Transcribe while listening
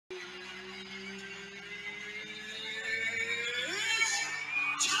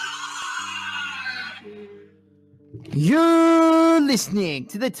You're listening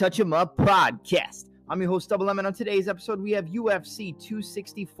to the Touch 'em Up podcast. I'm your host, Double M, and on today's episode, we have UFC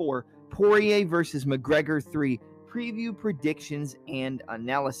 264, Poirier versus Mcgregor 3, preview, predictions, and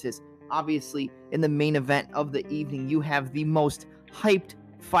analysis. Obviously, in the main event of the evening, you have the most hyped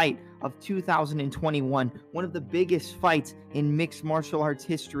fight of 2021, one of the biggest fights in mixed martial arts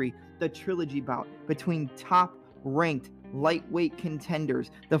history, the Trilogy bout between top-ranked lightweight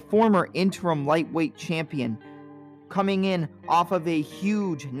contenders, the former interim lightweight champion, coming in off of a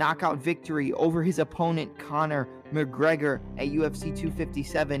huge knockout victory over his opponent, Conor McGregor, at UFC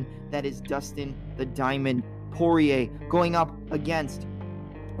 257. That is Dustin the Diamond Poirier, going up against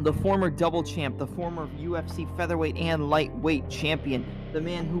the former double champ, the former UFC featherweight and lightweight champion, the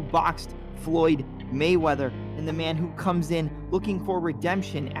man who boxed Floyd Mayweather, and the man who comes in looking for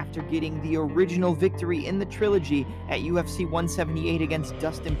redemption after getting the original victory in the Trilogy at UFC 178 against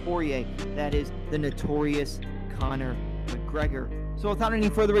Dustin Poirier. That is the Notorious Conor McGregor. So without any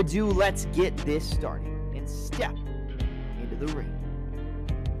further ado, let's get this started and step into the ring.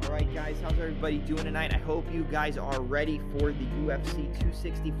 All right, guys, how's everybody doing tonight? I hope you guys are ready for the UFC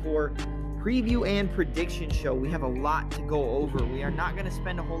 264 preview and prediction show. We have a lot to go over. We are not going to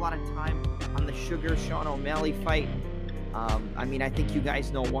spend a whole lot of time on the Sean O'Malley fight. I think you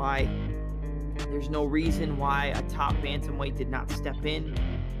guys know why. There's no reason why a top bantamweight did not step in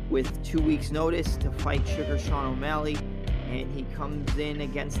with 2 weeks notice to fight Sean O'Malley, and he comes in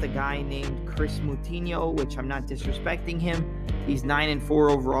against a guy named Chris Moutinho, which I'm not disrespecting him. He's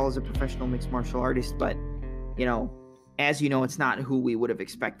 9-4 overall as a professional mixed martial artist, but as you know, it's not who we would have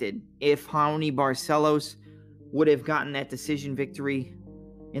expected. If Raoni Barcelos would have gotten that decision victory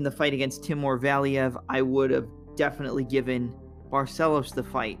in the fight against Timur Valiev, I would have definitely given Barcelos the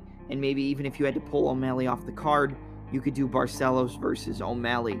fight, and maybe even if you had to pull O'Malley off the card, you could do Barcelos versus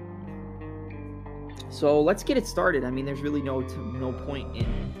O'Malley. So let's get it started. There's really no point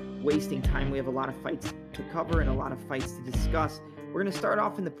in wasting time. We have a lot of fights to cover and a lot of fights to discuss. We're going to start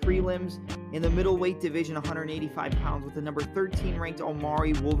off in the prelims in the middleweight division, 185 pounds, with the number 13 ranked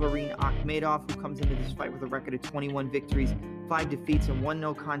Omari Wolverine Akhmedov, who comes into this fight with a record of 21 victories, 5 defeats, and 1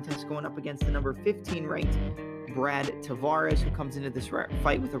 no contest, going up against the number 15 ranked Brad Tavares, who comes into this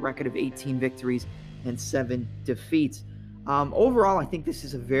fight with a record of 18 victories and 7 defeats. Overall, I think this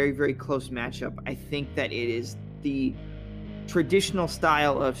is a very, very close matchup. I think that it is the traditional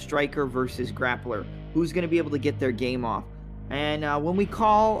style of striker versus grappler. Who's going to be able to get their game off? And when we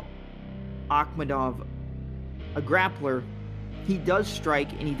call Akhmedov a grappler, he does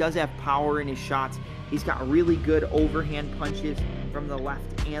strike and he does have power in his shots. He's got really good overhand punches from the left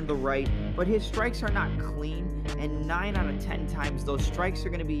and the right, but his strikes are not clean, and 9 out of 10 times those strikes are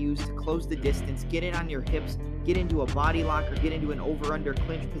going to be used to close the distance, get it on your hips, get into a body lock, or get into an over-under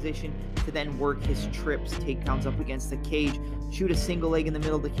clinch position to then work his trips, takedowns up against the cage, shoot a single leg in the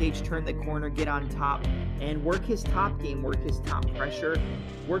middle of the cage, turn the corner, get on top, and work his top game, work his top pressure,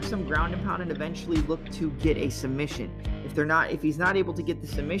 work some ground and pound, and eventually look to get a submission. If he's not able to get the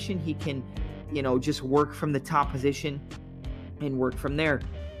submission, he can, just work from the top position and work from there.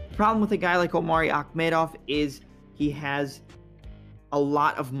 The problem with a guy like Omari Akhmedov is he has a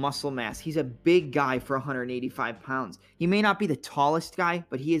lot of muscle mass. He's a big guy for 185 pounds. He may not be the tallest guy,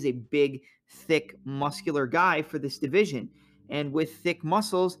 but he is a big, thick, muscular guy for this division. And with thick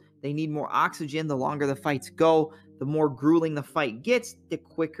muscles, they need more oxygen. The longer the fights go, the more grueling the fight gets, the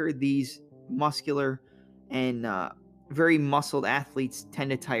quicker these muscular and very muscled athletes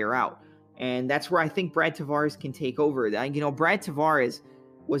tend to tire out. And that's where I think Brad Tavares can take over. Brad Tavares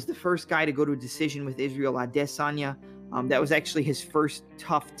was the first guy to go to a decision with Israel Adesanya. That was actually his first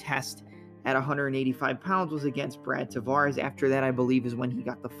tough test at 185 pounds, was against Brad Tavares. After that, I believe, is when he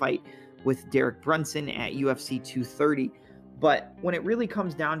got the fight with Derek Brunson at UFC 230. But when it really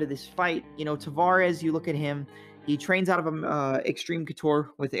comes down to this fight, Tavares, you look at him, he trains out of Extreme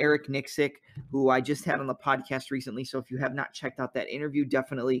Couture with Eric Nixick, who I just had on the podcast recently. So if you have not checked out that interview,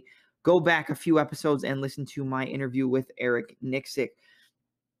 definitely go back a few episodes and listen to my interview with Eric Nixick.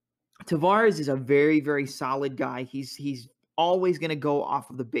 Tavares is a very, very solid guy. He's always going to go off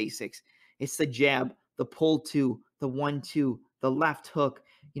of the basics. It's the jab, the pull two, the 1-2, the left hook,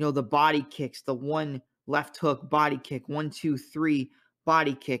 the body kicks, the one left hook, body kick, 1, 2, 3,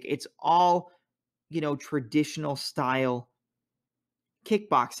 body kick. It's all, traditional style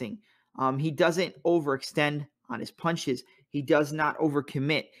kickboxing. He doesn't overextend on his punches. He does not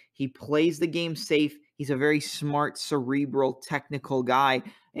overcommit. He plays the game safe. He's a very smart, cerebral, technical guy,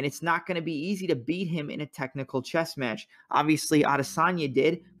 and it's not going to be easy to beat him in a technical chess match. Obviously, Adesanya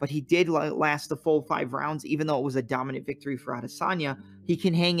did, but he did last the full 5 rounds, even though it was a dominant victory for Adesanya. He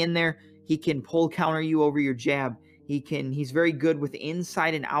can hang in there. He can pull counter you over your jab. He's very good with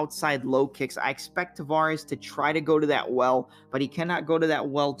inside and outside low kicks. I expect Tavares to try to go to that well, but he cannot go to that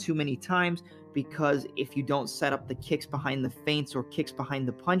well too many times, because if you don't set up the kicks behind the feints or kicks behind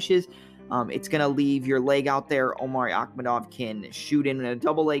the punches, it's going to leave your leg out there. Omari Akhmedov can shoot in a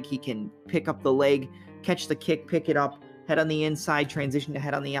double leg. He can pick up the leg, catch the kick, pick it up, head on the inside, transition to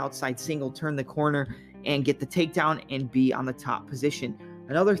head on the outside, single, turn the corner, and get the takedown and be on the top position.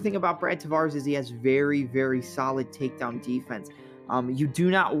 Another thing about Brad Tavares is he has very, very solid takedown defense. You do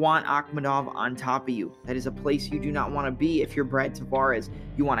not want Akhmedov on top of you. That is a place you do not want to be if you're Brad Tavares.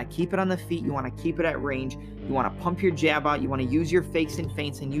 You want to keep it on the feet. You want to keep it at range. You want to pump your jab out. You want to use your fakes and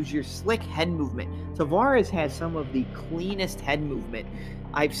feints and use your slick head movement. Tavares has some of the cleanest head movement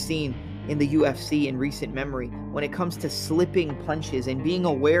I've seen in the UFC in recent memory when it comes to slipping punches and being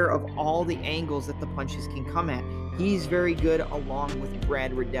aware of all the angles that the punches can come at. He's very good, along with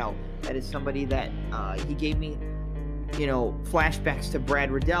Brad Riddell. That is somebody that he gave me, flashbacks to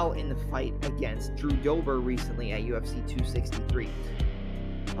Brad Riddell in the fight against Drew Dober recently at UFC 263.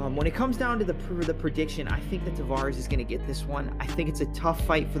 When it comes down to the prediction, I think that Tavares is going to get this one. I think it's a tough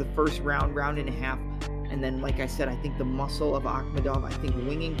fight for the first round and a half. And then, like I said, I think the muscle of Akhmedov, I think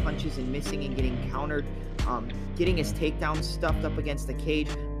winging punches and missing and getting countered, getting his takedowns stuffed up against the cage,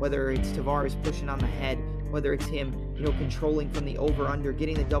 whether it's Tavares pushing on the head, whether it's him, controlling from the over-under,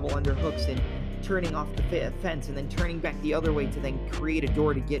 getting the double underhooks and turning off the fence and then turning back the other way to then create a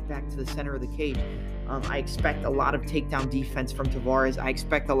door to get back to the center of the cage. I expect a lot of takedown defense from Tavares. I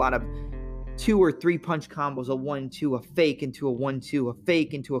expect a lot of 2 or 3 punch combos, a 1-2, a fake into a 1-2, a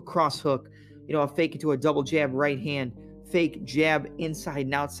fake into a cross hook, a fake into a double jab right hand, fake jab inside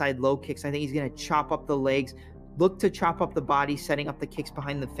and outside low kicks. I think he's going to chop up the legs, look to chop up the body, setting up the kicks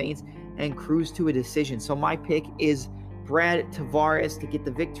behind the feints, and cruise to a decision. So my pick is Brad Tavares to get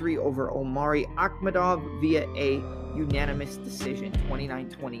the victory over Omari Akhmedov via a unanimous decision,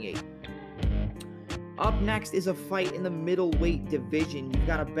 29-28. Up next is a fight in the middleweight division. You've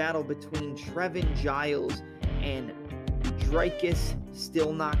got a battle between Trevin Giles and Dricus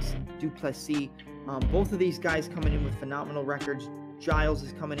Stillknox Duplessis. Both of these guys coming in with phenomenal records. Giles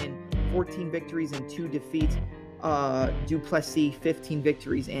is coming in 14 victories and 2 defeats. Duplessis 15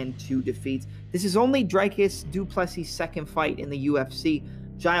 victories and 2 defeats. This is only Dricus Duplessis' second fight in the UFC.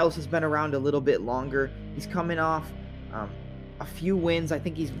 Giles has been around a little bit longer. He's coming off a few wins. I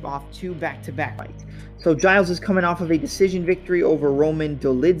think he's off 2 back-to-back fights. So Giles is coming off of a decision victory over Roman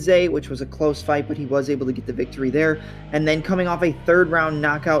Dolidze, which was a close fight, but he was able to get the victory there. And then coming off a 3rd-round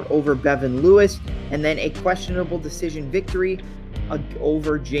knockout over Bevan Lewis, and then a questionable decision victory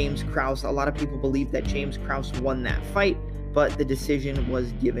over James Krause. A lot of people believe that James Krause won that fight, but the decision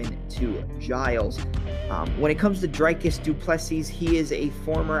was given to Giles. When it comes to Dricus Duplessis, he is a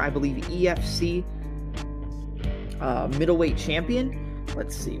former, I believe, EFC middleweight champion.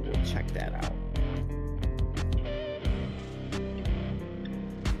 Let's see, we'll check that out.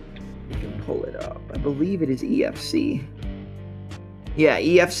 You can pull it up. I believe it is EFC. Yeah,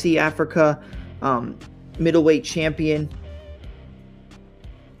 EFC Africa middleweight champion.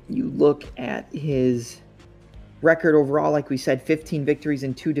 You look at his record overall, like we said, 15 victories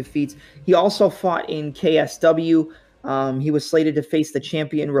and 2 defeats. He also fought in KSW. He was slated to face the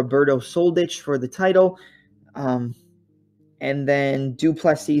champion Roberto Soldic for the title. And then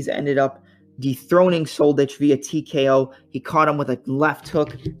Duplessis ended up dethroning Soldic via TKO. He caught him with a left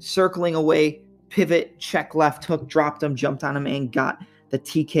hook, circling away, pivot, check left hook, dropped him, jumped on him, and got the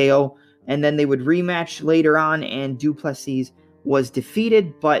TKO. And then they would rematch later on, and Duplessis was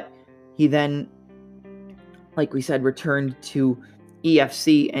defeated, but he then, like we said, returned to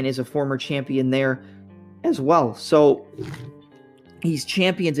EFC and is a former champion there as well. So he's a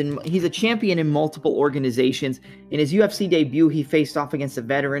champion in multiple organizations. In his UFC debut, he faced off against a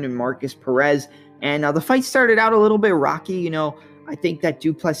veteran in Marcus Perez, and the fight started out a little bit rocky. I think that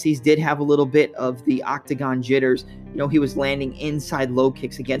Duplessis did have a little bit of the octagon jitters. He was landing inside low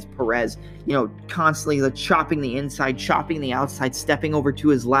kicks against Perez, constantly chopping the inside, chopping the outside, stepping over to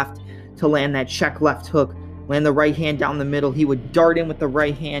his left to land that check left hook, land the right hand down the middle. He would dart in with the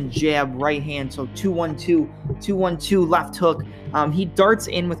right hand, jab, right hand. So 2-1-2, 2-1-2, left hook. He darts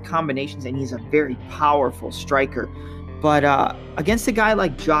in with combinations, and he's a very powerful striker. But against a guy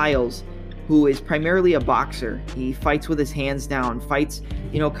like Giles, who is primarily a boxer, he fights with his hands down, fights,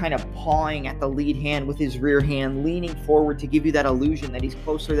 kind of pawing at the lead hand with his rear hand, leaning forward to give you that illusion that he's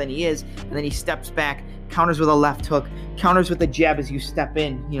closer than he is, and then he steps back, counters with a left hook, counters with a jab as you step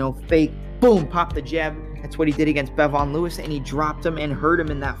in, fake, boom, pop the jab. That's what he did against Bevan Lewis, and he dropped him and hurt him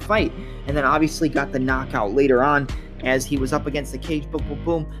in that fight, and then obviously got the knockout later on as he was up against the cage, boom, boom,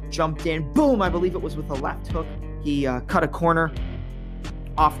 boom, jumped in, boom, I believe it was with a left hook, He cut a corner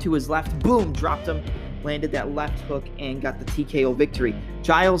off to his left, boom, dropped him, landed that left hook, and got the TKO victory.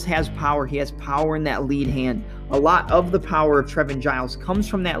 Giles has power. He has power in that lead hand. A lot of the power of Trevin Giles comes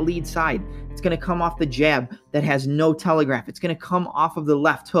from that lead side. It's going to come off the jab that has no telegraph. It's going to come off of the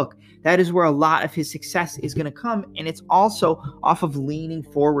left hook. That is where a lot of his success is going to come, and it's also off of leaning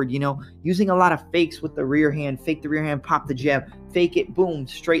forward, using a lot of fakes with the rear hand. Fake the rear hand, pop the jab, fake it, boom,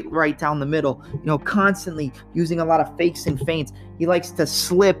 straight right down the middle, constantly using a lot of fakes and feints. He likes to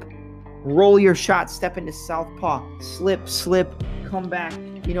slip, roll your shot, step into southpaw, slip, come back.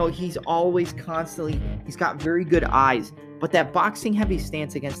 He's always constantly, he's got very good eyes. But that boxing heavy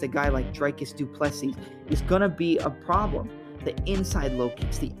stance against a guy like Dricus Du Plessis is going to be a problem. The inside low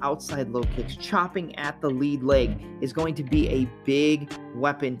kicks, the outside low kicks, chopping at the lead leg is going to be a big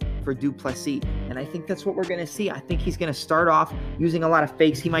weapon for Du Plessis. And I think that's what we're going to see. I think he's going to start off using a lot of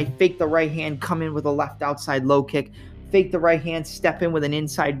fakes. He might fake the right hand, come in with a left outside low kick, fake the right hand, step in with an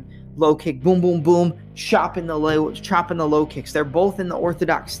inside low kick, boom, boom, boom, chopping the low kicks. They're both in the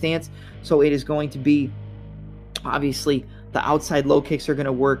orthodox stance, so it is going to be, obviously, the outside low kicks are going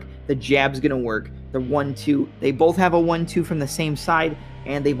to work. The jab's going to work. The 1-2. They both have a 1-2 from the same side,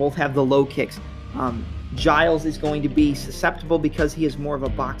 and they both have the low kicks. Giles is going to be susceptible because he is more of a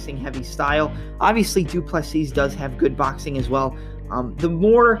boxing heavy style. Obviously, Du Plessis does have good boxing as well.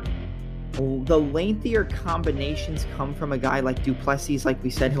 The lengthier combinations come from a guy like Du Plessis. Like we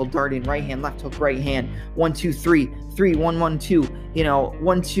said, he'll dart in right hand, left hook, right hand, 1-2, 3, 1, 1, 2,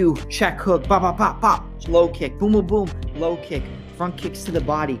 1-2, check hook, pop, pop, pop, pop, low kick, boom, boom, boom, low kick, front kicks to the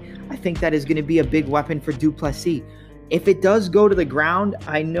body. I think that is going to be a big weapon for Du Plessis. If it does go to the ground,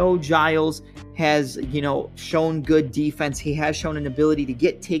 I know Giles has, shown good defense. He has shown an ability to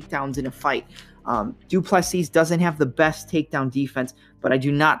get takedowns in a fight. Du Plessis doesn't have the best takedown defense, but I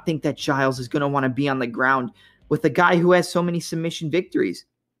do not think that Giles is going to want to be on the ground with a guy who has so many submission victories.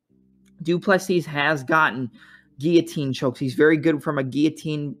 Du Plessis has gotten guillotine chokes. He's very good from a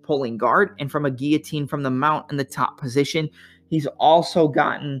guillotine pulling guard and from a guillotine from the mount in the top position. He's also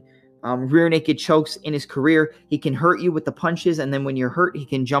gotten rear naked chokes in his career. He can hurt you with the punches, and then when you're hurt, he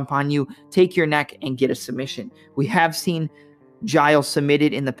can jump on you, take your neck, and get a submission. We have seen Giles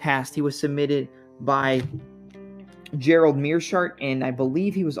submitted in the past. He was submitted by Gerald Meerschaert, and I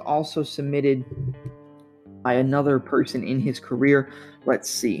believe he was also submitted by another person in his career. Let's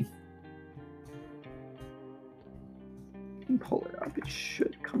see. Pull it up. It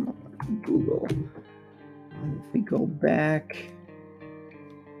should come up on Google. If we go back,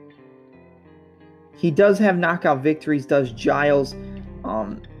 he does have knockout victories, does Giles.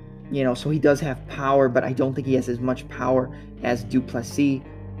 So he does have power, but I don't think he has as much power as Du Plessis.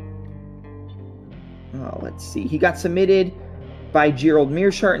 Let's see. He got submitted by Gerald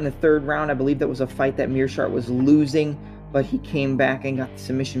Meerschaert in the third round. I believe that was a fight that Meerschaert was losing, but he came back and got the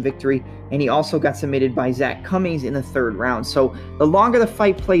submission victory. And he also got submitted by Zach Cummings in the third round. So the longer the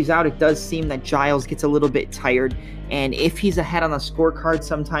fight plays out, it does seem that Giles gets a little bit tired. And if he's ahead on the scorecard,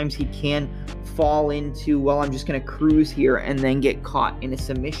 sometimes he can fall into, well, I'm just going to cruise here and then get caught in a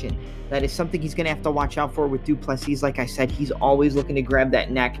submission. That is something he's going to have to watch out for with Du Plessis. Like I said, he's always looking to grab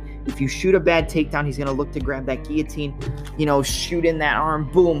that neck. If you shoot a bad takedown, he's going to look to grab that guillotine, shoot in that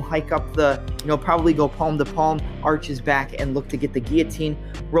arm, boom, hike up the, probably go palm to palm, arch his back and look to get the guillotine,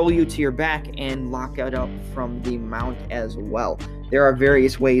 roll you to your back and lock it up from the mount as well. There are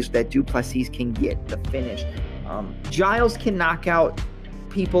various ways that Du Plessis can get the finish. Giles can knock out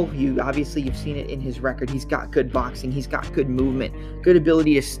people. You've seen it in his record. He's got good boxing. He's got good movement, good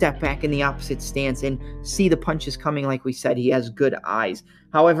ability to step back in the opposite stance and see the punches coming. Like we said, he has good eyes.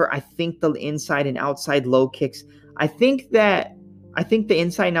 However, I think the inside and outside low kicks, I think the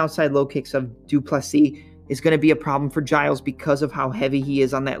inside and outside low kicks of Du Plessis is going to be a problem for Giles because of how heavy he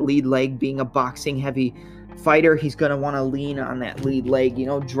is on that lead leg. Being a boxing heavy fighter, he's going to want to lean on that lead leg,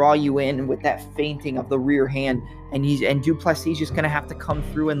 draw you in with that feinting of the rear hand. And Du Plessis just going to have to come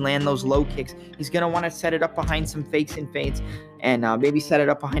through and land those low kicks. He's going to want to set it up behind some fakes and feints and maybe set it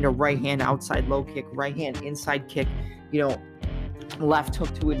up behind a right hand outside low kick, right hand inside kick, left hook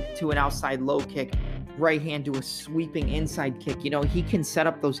to an outside low kick, right hand to a sweeping inside kick. He can set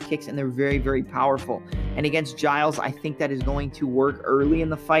up those kicks and they're very, very powerful. And against Giles, I think that is going to work early in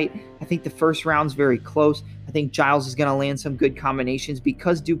the fight. I think the first round's very close. I think Giles is going to land some good combinations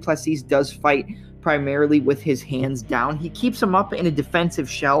because Du Plessis does fight primarily with his hands down. He keeps them up in a defensive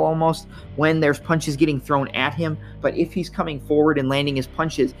shell almost when there's punches getting thrown at him. But if he's coming forward and landing his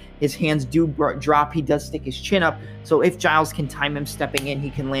punches, his hands do drop. He does stick his chin up. So if Giles can time him stepping in, he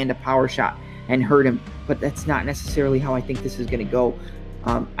can land a power shot and hurt him. But that's not necessarily how I think this is going to go.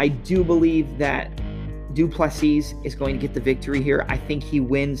 I do believe that Duplessis is going to get the victory here. I think he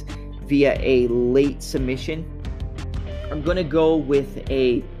wins via a late submission. I'm going to go with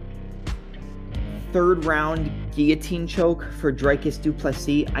a third round guillotine choke for Dricus Du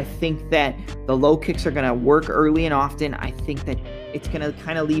Plessis. I think that the low kicks are going to work early and often. I think that it's going to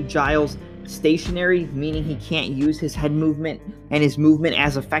kind of leave Giles stationary, meaning he can't use his head movement and his movement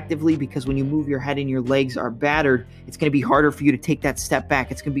as effectively, because when you move your head and your legs are battered, it's going to be harder for you to take that step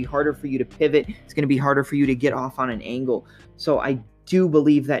back. It's going to be harder for you to pivot. It's going to be harder for you to get off on an angle. So I do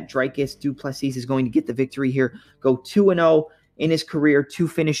believe that Dricus Du Plessis is going to get the victory here, go 2-0 in his career, 2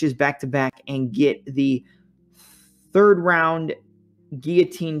 finishes back-to-back, and get the third round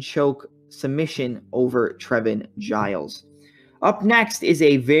guillotine choke submission over Trevin Giles. Up next is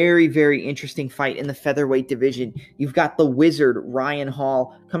a very, very interesting fight in the featherweight division. You've got the Wizard, Ryan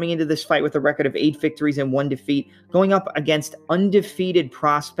Hall, coming into this fight with a record of 8 victories and 1 defeat, going up against undefeated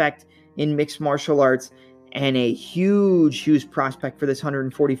prospect in mixed martial arts and a huge, huge prospect for this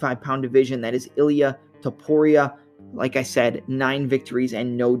 145-pound division. That is Ilia Topuria. Like I said, 9 victories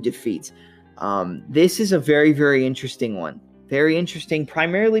and no defeats. This is a very, very interesting one. Very interesting,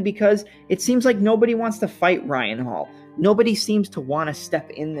 primarily because it seems like nobody wants to fight Ryan Hall. Nobody seems to want to step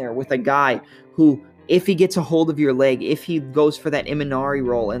in there with a guy who, if he gets a hold of your leg, if he goes for that Imanari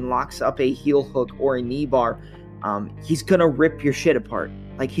roll and locks up a heel hook or a knee bar, he's going to rip your shit apart.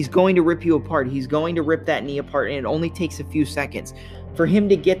 Like, he's going to rip you apart. He's going to rip that knee apart, and it only takes a few seconds. For him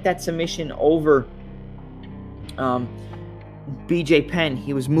to get that submission over BJ Penn,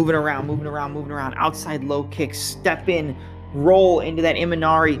 he was moving around, outside low kick, step in, roll into that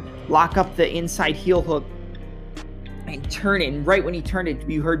Imanari, lock up the inside heel hook, and turn it. And right when he turned it,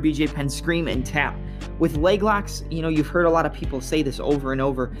 you heard BJ Penn scream and tap. With leg locks, you've heard a lot of people say this over and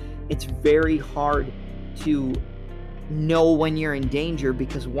over. It's very hard to know when you're in danger,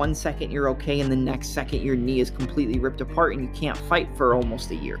 because 1 second you're okay and the next second your knee is completely ripped apart and you can't fight for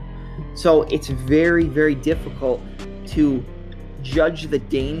almost a year. So it's very, very difficult to judge the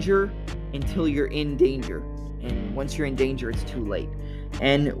danger until you're in danger. And once you're in danger, it's too late.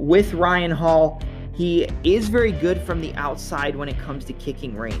 And with Ryan Hall, he is very good from the outside when it comes to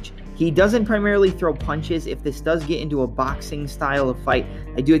kicking range. He doesn't primarily throw punches. If this does get into a boxing style of fight,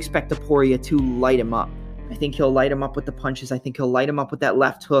 I do expect Poirier to light him up. I think he'll light him up with the punches. I think he'll light him up with that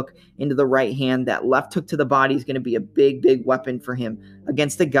left hook into the right hand. That left hook to the body is going to be a big, big weapon for him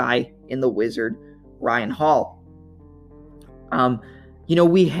against a guy in the Wizard, Ryan Hall.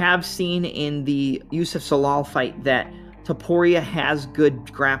 We have seen in the Yusuf Salal fight that Topuria has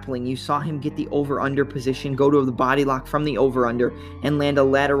good grappling. You saw him get the over-under position, go to the body lock from the over-under, and land a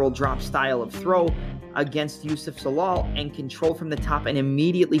lateral drop style of throw against Yusuf Salal and control from the top and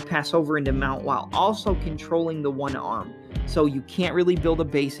immediately pass over into mount while also controlling the one arm. So you can't really build a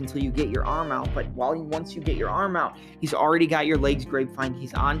base until you get your arm out, but once you get your arm out, he's already got your legs grapevine,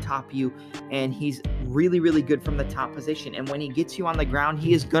 he's on top of you, and he's really, really good from the top position. And when he gets you on the ground,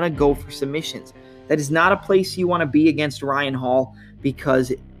 he is going to go for submissions. That is not a place you want to be against Ryan Hall,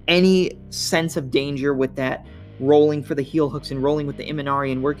 because any sense of danger with that rolling for the heel hooks and rolling with the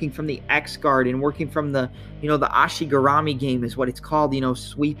Imanari and working from the X guard and working from the Ashigarami game is what it's called,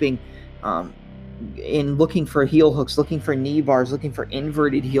 sweeping in looking for heel hooks, looking for knee bars, looking for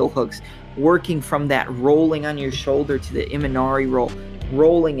inverted heel hooks, working from that rolling on your shoulder to the Imanari roll,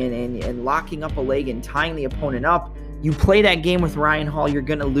 rolling and locking up a leg and tying the opponent up. You play that game with Ryan Hall, you're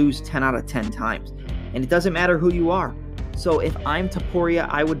going to lose 10 out of 10 times. And it doesn't matter who you are. So if I'm Topuria,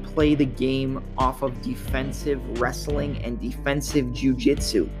 I would play the game off of defensive wrestling and defensive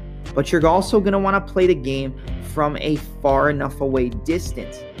jiu-jitsu. But you're also going to want to play the game from a far enough away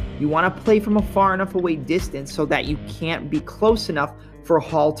distance. You want to play from a far enough away distance so that you can't be close enough for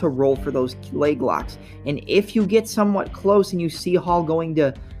Hall to roll for those leg locks. And if you get somewhat close and you see Hall going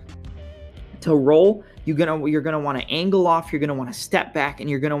to roll, you're gonna want to angle off, you're gonna want to step back, and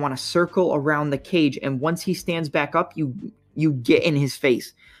you're gonna want to circle around the cage. And once he stands back up, you get in his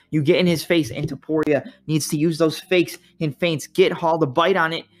face. You get in his face, and Topuria needs to use those fakes and feints, get Hall to bite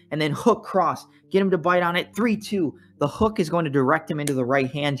on it, and then hook cross. Get him to bite on it. 3-2. The hook is going to direct him into the right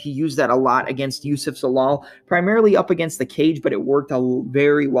hand. He used that a lot against Yusuf Salal, primarily up against the cage, but it worked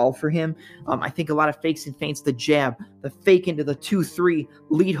very well for him. I think a lot of fakes and feints, the jab, the fake into the 2-3,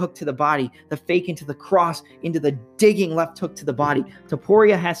 lead hook to the body, the fake into the cross, into the digging left hook to the body.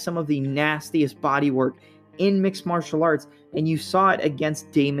 Topuria has some of the nastiest body work in mixed martial arts, and you saw it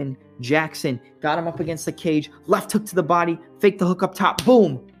against Damon Jackson. Got him up against the cage, left hook to the body, fake the hook up top,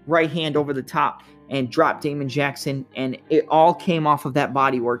 boom, right hand over the top, and dropped Damon Jackson, and it all came off of that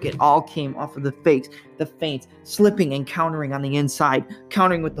body work. It all came off of the fakes, the feints, slipping and countering on the inside,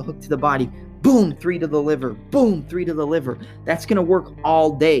 countering with the hook to the body, boom, 3 to the liver, boom, 3 to the liver. That's going to work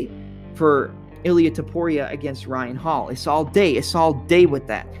all day for Ilia Topuria against Ryan Hall. It's all day with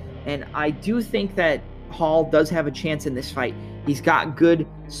that. And I do think that Hall does have a chance in this fight. He's got good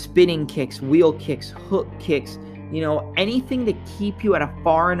spinning kicks, wheel kicks, hook kicks, anything to keep you at a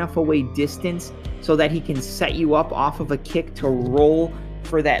far enough away distance so that he can set you up off of a kick to roll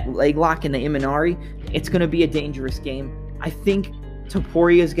for that leg lock in the Imanari. It's going to be a dangerous game. I think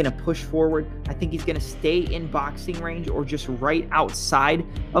Topuria is going to push forward. I think he's going to stay in boxing range or just right outside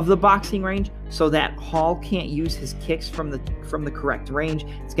of the boxing range so that Hall can't use his kicks from the correct range.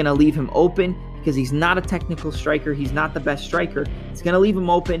 It's going to leave him open because he's not a technical striker. He's not the best striker. It's going to leave him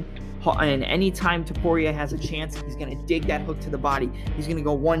open. And anytime Topuria has a chance, he's going to dig that hook to the body. He's going to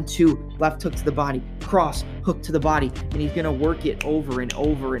go 1-2, left hook to the body, cross, hook to the body, and he's going to work it over and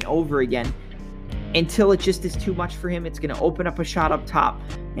over and over again until it just is too much for him. It's going to open up a shot up top,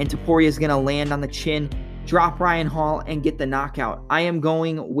 and Topuria is going to land on the chin, drop Ryan Hall, and get the knockout. I am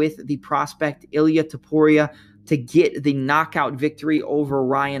going with the prospect Ilia Topuria to get the knockout victory over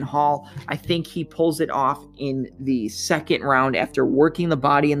Ryan Hall. I think he pulls it off in the second round after working the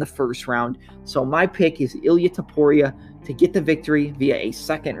body in the first round. So my pick is Ilia Topuria to get the victory via a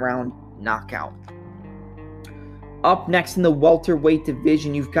second round knockout. Up next in the welterweight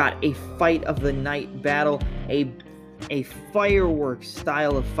division, you've got a fight of the night battle, a fireworks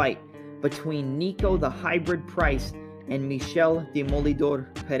style of fight between Nico the Hybrid Price and Michel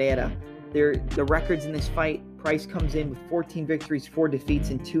Demolidor Pereira. The records in this fight, Price comes in with 14 victories, 4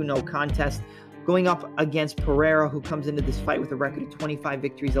 defeats, and 2 no contests, going up against Pereira, who comes into this fight with a record of 25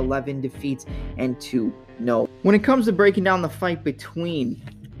 victories, 11 defeats, and 2 no. When it comes to breaking down the fight between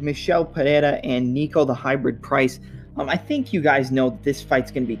Michel Pereira and Nico the Hybrid Price, I think you guys know that this fight's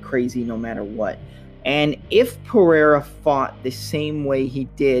going to be crazy no matter what. And if Pereira fought the same way he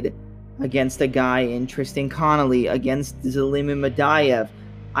did against a guy in Tristan Connolly, against Zelim Imadaev,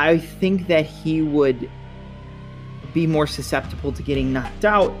 I think that he would be more susceptible to getting knocked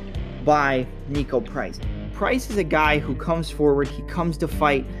out by Nico Price. Price is a guy who comes forward, he comes to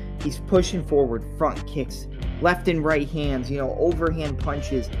fight, he's pushing forward, front kicks, left and right hands, overhand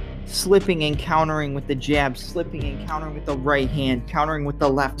punches, slipping and countering with the jab, slipping and countering with the right hand, countering with the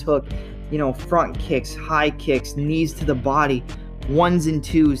left hook, front kicks, high kicks, knees to the body, ones and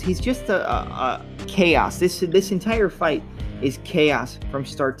twos. He's just a chaos. This entire fight is chaos from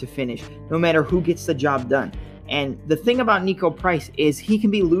start to finish, no matter who gets the job done. And the thing about Nico Price is he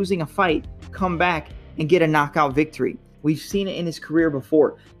can be losing a fight, come back, and get a knockout victory. We've seen it in his career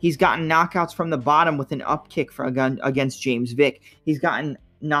before. He's gotten knockouts from the bottom with an up kick against James Vick. He's gotten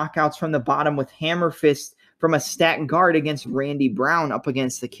knockouts from the bottom with hammer fists from a stacked guard against Randy Brown up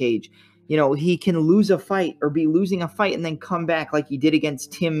against the cage. He can lose a fight or be losing a fight and then come back like he did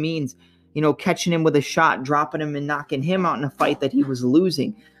against Tim Means, catching him with a shot, dropping him and knocking him out in a fight that he was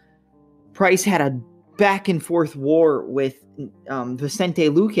losing. Price had a back and forth war with Vicente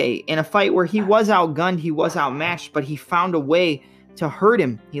Luque in a fight where he was outgunned, he was outmatched, but he found a way to hurt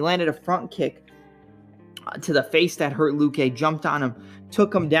him. He landed a front kick to the face that hurt Luque, jumped on him,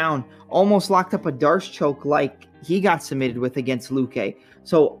 took him down, almost locked up a Darce choke like he got submitted with against Luque.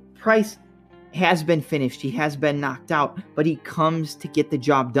 So Price has been finished. He has been knocked out, but he comes to get the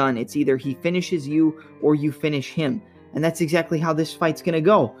job done. It's either he finishes you or you finish him. And that's exactly how this fight's going to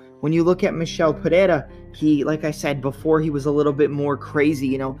go. When you look at Michel Pereira, he, like I said before, he was a little bit more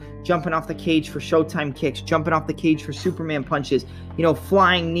crazy, jumping off the cage for Showtime kicks, jumping off the cage for Superman punches,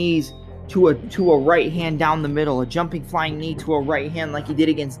 flying knees to a right hand down the middle, a jumping flying knee to a right hand like he did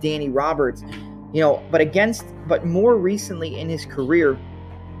against Danny Roberts. But more recently in his career,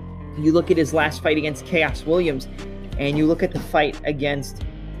 you look at his last fight against Chaos Williams, and you look at the fight against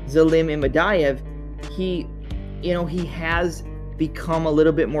Zelim Imadaev, he has become a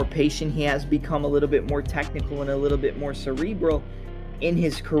little bit more patient. He has become a little bit more technical and a little bit more cerebral in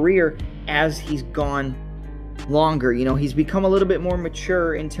his career as he's gone longer. He's become a little bit more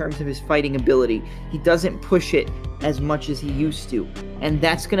mature in terms of his fighting ability. He doesn't push it as much as he used to. And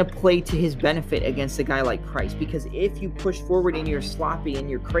that's going to play to his benefit against a guy like Price. Because if you push forward and you're sloppy and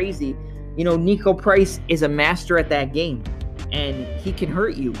you're crazy, Nico Price is a master at that game. And he can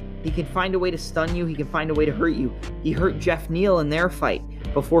hurt you. He can find a way to stun you. He can find a way to hurt you. He hurt Jeff Neal in their fight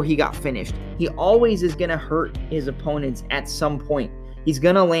before he got finished. He always is going to hurt his opponents at some point. He's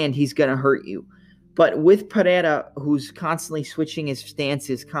going to land. He's going to hurt you. But with Pereira, who's constantly switching his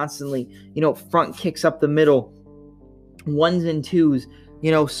stances, constantly, front kicks up the middle, ones and twos,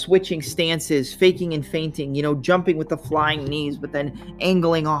 switching stances, faking and feinting, jumping with the flying knees, but then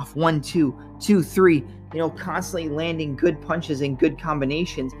angling off 1, 2, 2, 3, constantly landing good punches and good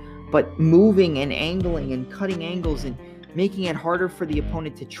combinations. but moving and angling and cutting angles and making it harder for the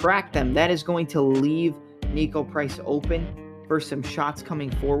opponent to track them, that is going to leave Niko Price open for some shots coming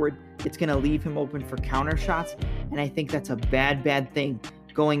forward. It's going to leave him open for counter shots, and I think that's a bad thing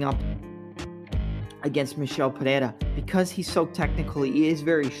going up against Michel Pereira. Because he's so technical, he is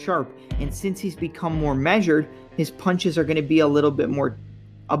very sharp, and since he's become more measured, his punches are going to be a little bit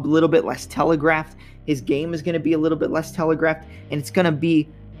less telegraphed. His game is going to be a little bit less telegraphed, and it's going to be,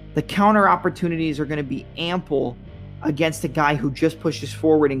 the counter opportunities are going to be ample against a guy who just pushes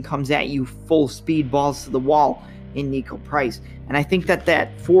forward and comes at you full speed, balls to the wall in Niko Price. And I think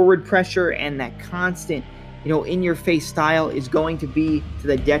that forward pressure and that constant, in-your-face style is going to be to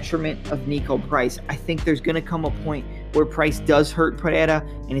the detriment of Niko Price. I think there's going to come a point where Price does hurt Pereira,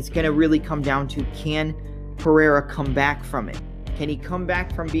 and it's going to really come down to, can Pereira come back from it? Can he come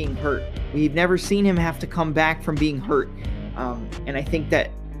back from being hurt? We've never seen him have to come back from being hurt. And I think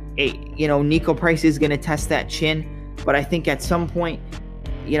that, Niko Price is going to test that chin. But I think at some point,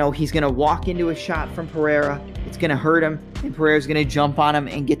 he's going to walk into a shot from Pereira. It's going to hurt him, and Pereira's going to jump on him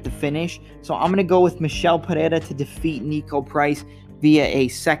and get the finish. So I'm going to go with Michel Pereira to defeat Niko Price via a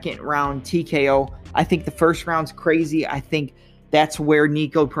second-round TKO. I think the first round's crazy. I think that's where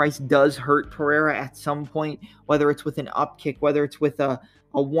Niko Price does hurt Pereira at some point, whether it's with an up kick, whether it's with a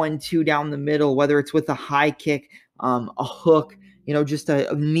 1-2 down the middle, whether it's with a high kick, a hook, just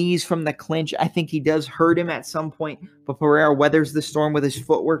a knees from the clinch. I think he does hurt him at some point, but Pereira weathers the storm with his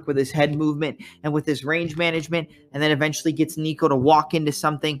footwork, with his head movement, and with his range management, and then eventually gets Niko to walk into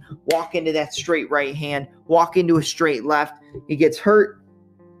something, walk into that straight right hand, walk into a straight left. He gets hurt,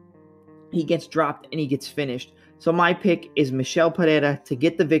 he gets dropped, and he gets finished. So my pick is Michel Pereira to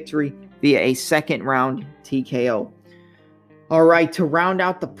get the victory via a second-round TKO. All right, to round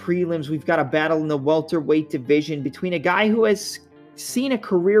out the prelims, we've got a battle in the welterweight division between a guy who has seen a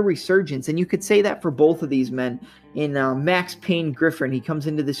career resurgence, and you could say that for both of these men, in Max Payne Griffin. He comes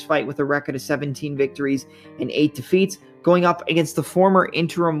into this fight with a record of 17 victories and 8 defeats, going up against the former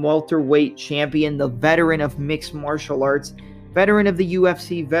interim welterweight champion, the veteran of mixed martial arts, veteran of the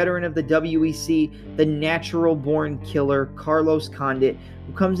UFC, veteran of the WEC, the natural-born killer, Carlos Condit,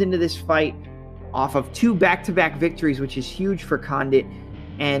 who comes into this fight off of 2 back-to-back victories, which is huge for Condit,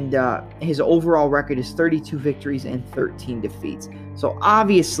 and his overall record is 32 victories and 13 defeats. So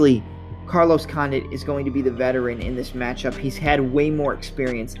obviously, Carlos Condit is going to be the veteran in this matchup. He's had way more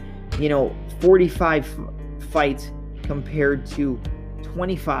experience. 45 fights compared to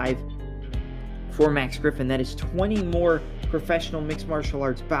 25 for Max Griffin. That is 20 more professional mixed martial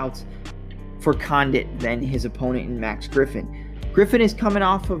arts bouts for Condit than his opponent in Max Griffin. Griffin is coming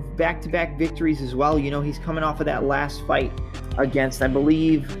off of back-to-back victories as well. He's coming off of that last fight against, I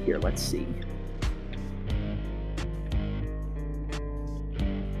believe, here, let's see.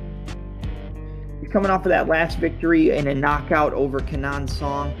 He's coming off of that last victory in a knockout over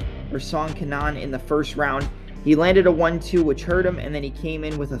Song Kenan in the first round. He landed a 1-2, which hurt him, and then he came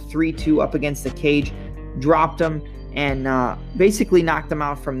in with a 3-2 up against the cage, dropped him, and basically knocked him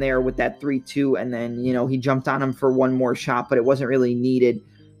out from there with that 3-2, and then, he jumped on him for one more shot, but it wasn't really needed.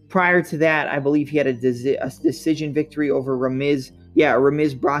 Prior to that, I believe he had a decision victory over Ramiz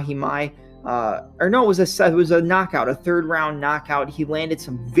Brahimaj. It was a knockout, a third-round knockout. He landed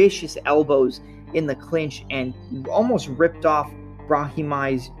some vicious elbows in the clinch and almost ripped off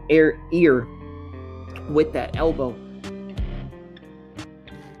Brahimaj's ear with that elbow.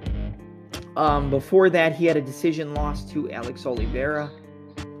 Before that, he had a decision loss to Alex Oliveira.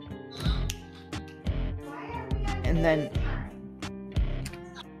 And then,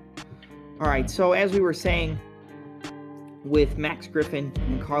 all right, so as we were saying with Max Griffin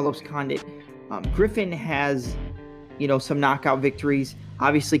and Carlos Condit, Griffin has, some knockout victories,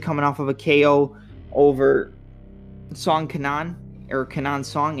 obviously coming off of a KO over Kenan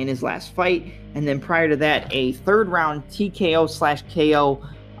Song in his last fight. And then prior to that, a third round TKO/KO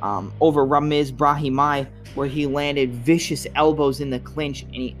over Ramiz Brahimaj, where he landed vicious elbows in the clinch,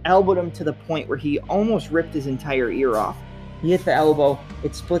 and he elbowed him to the point where he almost ripped his entire ear off. He hit the elbow,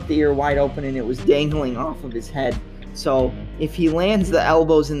 it split the ear wide open, and it was dangling off of his head. So if he lands the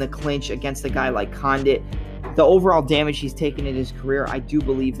elbows in the clinch against a guy like Condit, the overall damage he's taken in his career, I do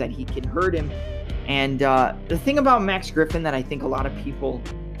believe that he can hurt him. And the thing about Max Griffin that I think a lot of people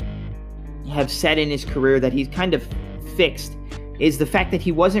have said in his career that he's kind of fixed is the fact that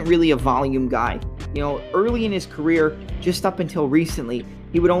he wasn't really a volume guy. Early in his career, just up until recently,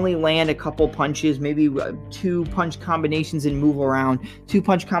 he would only land a couple punches, maybe 2 punch combinations and move around, 2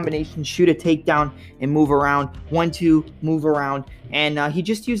 punch combinations, shoot a takedown and move around, 1-2, move around. And he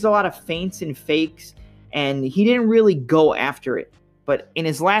just used a lot of feints and fakes, and he didn't really go after it. But in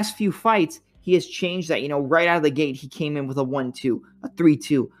his last few fights, he has changed that. Right out of the gate, he came in with a 1-2, a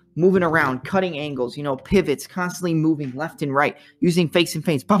 3-2, moving around, cutting angles, pivots, constantly moving left and right, using fakes and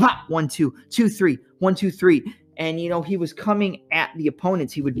feints. 1-2, 2-3, 1-2-3. And, he was coming at the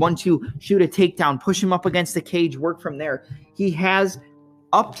opponents. He would 1-2, shoot a takedown, push him up against the cage, work from there. He has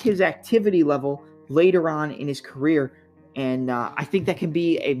upped his activity level later on in his career. And I think that can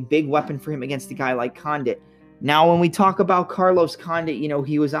be a big weapon for him against a guy like Condit. Now, when we talk about Carlos Condit,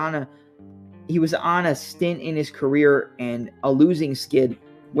 he was on a stint in his career and a losing skid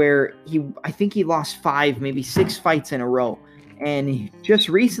where I think he lost 5, maybe 6 fights in a row. And just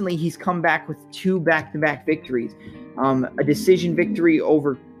recently, he's come back with 2 back-to-back victories. A decision victory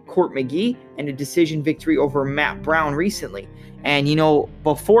over Court McGee and a decision victory over Matt Brown recently. And,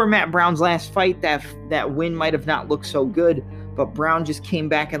 before Matt Brown's last fight, that win might have not looked so good, but Brown just came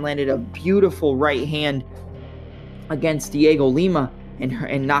back and landed a beautiful right hand against Diego Lima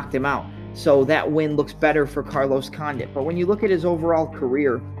and knocked him out. So that win looks better for Carlos Condit. But when you look at his overall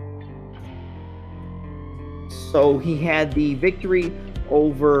career, so he had the victory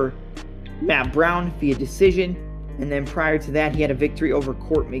over Matt Brown via decision, and then prior to that, he had a victory over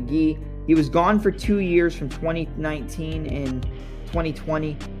Court McGee. He was gone for 2 years from 2019 and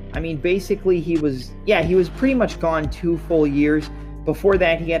 2020. I mean, basically, he was pretty much gone 2 full years. Before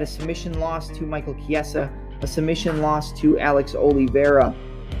that, he had a submission loss to Michael Chiesa, a submission loss to Alex Oliveira,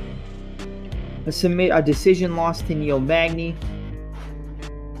 a decision loss to Neil Magny,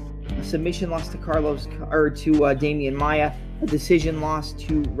 a submission loss to Damian Maia, a decision loss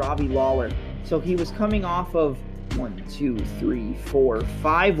to Robbie Lawler. So he was coming off of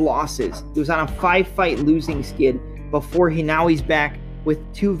 5 losses. He was on a 5-fight losing skid before he's back with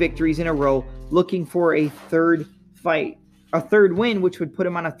 2 victories in a row, looking for a third win, which would put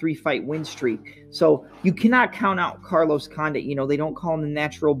him on a 3-fight win streak. So you cannot count out Carlos Condit. They don't call him the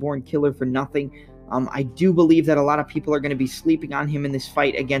natural-born killer for nothing. I do believe that a lot of people are going to be sleeping on him in this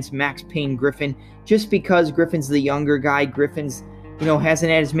fight against Max Payne Griffin, just because Griffin's the younger guy. Griffin's, hasn't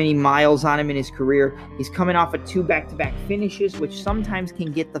had as many miles on him in his career. He's coming off of 2 back-to-back finishes, which sometimes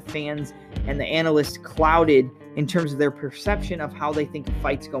can get the fans and the analysts clouded in terms of their perception of how they think a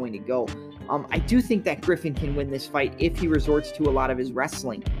fight's going to go. I do think that Griffin can win this fight if he resorts to a lot of his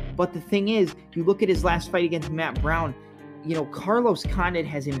wrestling. But the thing is, you look at his last fight against Matt Brown, Carlos Condit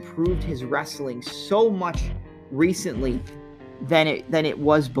has improved his wrestling so much recently than it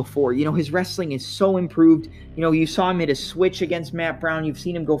was before. His wrestling is so improved. You saw him hit a switch against Matt Brown. You've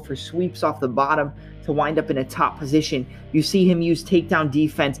seen him go for sweeps off the bottom to wind up in a top position. You see him use takedown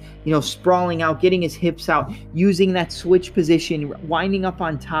defense, sprawling out, getting his hips out, using that switch position, winding up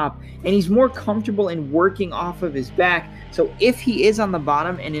on top, and he's more comfortable in working off of his back. So if he is on the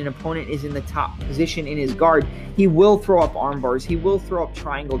bottom and an opponent is in the top position in his guard, he will throw up arm bars, he will throw up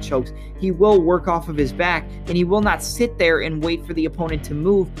triangle chokes, he will work off of his back, and he will not sit there and wait for the opponent to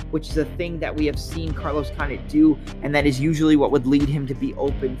move, which is a thing that we have seen Carlos Condit do, and that is usually what would lead him to be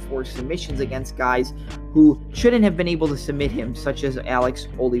open for submissions against guys who shouldn't have been able to submit him, such as Alex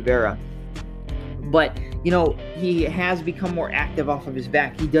Oliveira. But, he has become more active off of his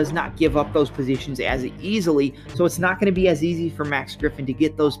back. He does not give up those positions as easily, so it's not going to be as easy for Max Griffin to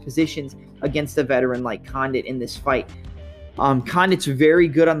get those positions against a veteran like Condit in this fight. Condit's very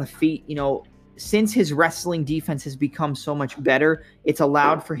good on the feet. Since his wrestling defense has become so much better, it's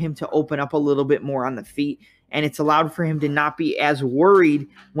allowed for him to open up a little bit more on the feet, and it's allowed for him to not be as worried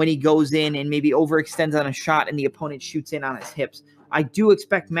when he goes in and maybe overextends on a shot and the opponent shoots in on his hips. I do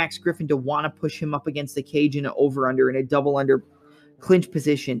expect Max Griffin to want to push him up against the cage in an over-under, in a double-under clinch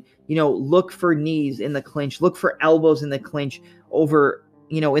position. Look for knees in the clinch. Look for elbows in the clinch over,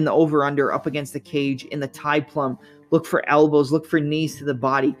 in the over-under up against the cage in the tie plum. Look for elbows. Look for knees to the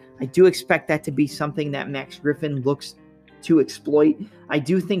body. I do expect that to be something that Max Griffin looks to exploit. I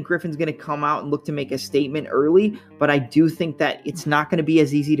do think Griffin's going to come out and look to make a statement early, but I do think that it's not going to be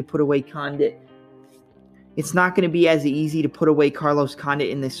as easy to put away Condit. It's not going to be as easy to put away Carlos Condit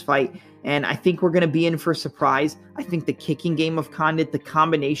in this fight, and I think we're going to be in for a surprise. I think the kicking game of Condit, the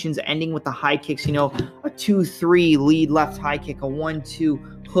combinations ending with the high kicks, a 2-3 lead left high kick, a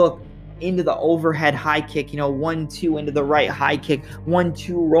 1-2 hook into the overhead high kick, 1-2 into the right high kick,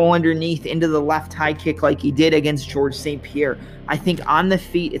 1-2 roll underneath into the left high kick like he did against Georges St-Pierre. I think on the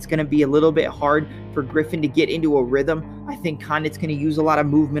feet, it's going to be a little bit hard for Griffin to get into a rhythm. I think Condit's going to use a lot of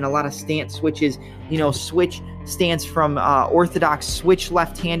movement, a lot of stance switches, switch stance from orthodox, switch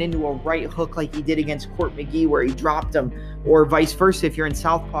left hand into a right hook like he did against Court McGee where he dropped him, or vice versa. If you're in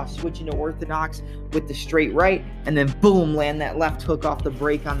southpaw, switch into orthodox with the straight right, and then boom, land that left hook off the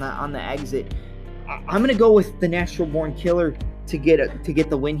break on the exit. I'm going to go with the natural born killer to get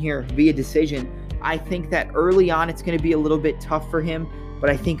the win here via decision. I think that early on it's going to be a little bit tough for him, but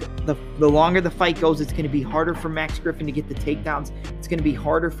I think the longer the fight goes, it's going to be harder for Max Griffin to get the takedowns. It's going to be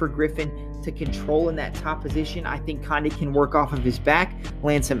harder for Griffin to control in that top position. I think Condit can work off of his back,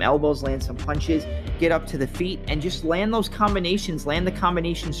 land some elbows, land some punches, get up to the feet, and just land those combinations, land the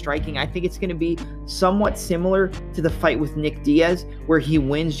combination striking. I think it's going to be somewhat similar to the fight with Nick Diaz, where he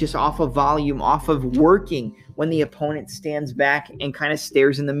wins just off of volume, off of working when the opponent stands back and kind of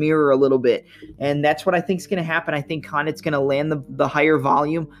stares in the mirror a little bit. And that's what I think is going to happen. I think Condit's going to land the higher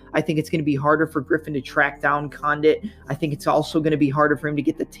volume. I think it's going to be harder for Griffin to track down Condit. I think it's also going to be harder for him to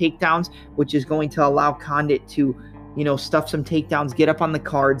get the takedowns, which is going to allow Condit to, stuff some takedowns, get up on the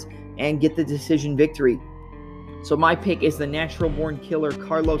cards, and get the decision victory. So my pick is the natural-born killer,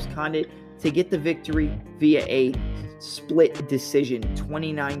 Carlos Condit, to get the victory via a split decision,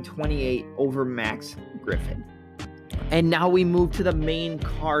 29-28 over Max Griffin. And now we move to the main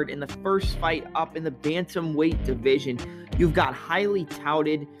card in the first fight up in the bantamweight division. You've got highly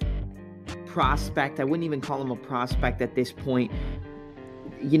touted prospect. I wouldn't even call him a prospect at this point.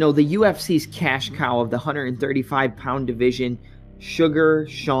 The UFC's cash cow of the 135-pound division, Sugar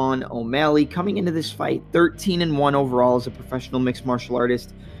Sean O'Malley, coming into this fight 13-1 overall as a professional mixed martial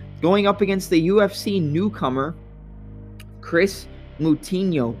artist, going up against the UFC newcomer, Chris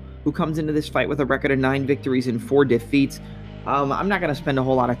Moutinho, who comes into this fight with a record of 9 victories and 4 defeats. I'm not going to spend a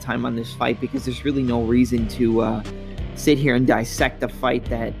whole lot of time on this fight because there's really no reason to sit here and dissect a fight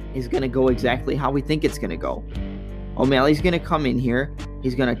that is going to go exactly how we think it's going to go. O'Malley's going to come in here.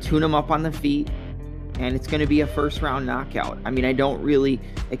 He's going to tune him up on the feet, and it's going to be a first-round knockout. I mean, I don't really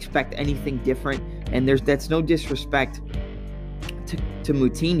expect anything different, and that's no disrespect to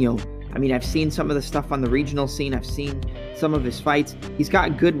Moutinho. I mean, I've seen some of the stuff on the regional scene. I've seen some of his fights. He's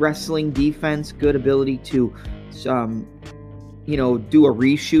got good wrestling defense, good ability to, do a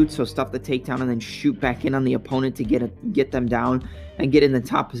reshoot, so stuff the takedown and then shoot back in on the opponent to get them down and get in the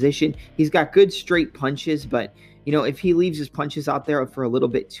top position. He's got good straight punches, but, if he leaves his punches out there for a little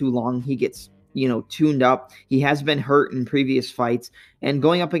bit too long, he gets, tuned up. He has been hurt in previous fights. And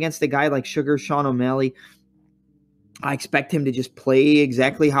going up against a guy like Sugar Sean O'Malley, I expect him to just play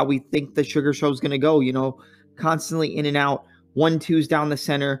exactly how we think the Sugar Show is going to go, constantly in and out, 1-2s down the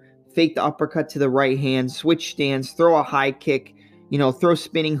center, fake the uppercut to the right hand, switch stance, throw a high kick, throw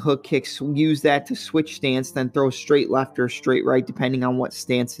spinning hook kicks, use that to switch stance, then throw straight left or straight right, depending on what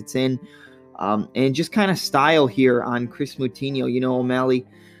stance it's in. And just kind of style here on Chris Moutinho. O'Malley,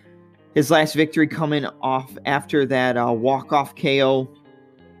 his last victory coming off after that walk-off KO.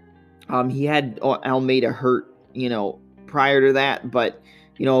 He had Almeida hurt, prior to that, but,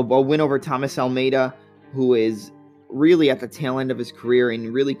 a win over Thomas Almeida, who is really at the tail end of his career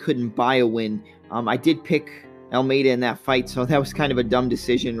and really couldn't buy a win. I did pick Almeida in that fight, so that was kind of a dumb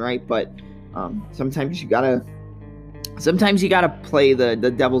decision, right? But sometimes you gotta play the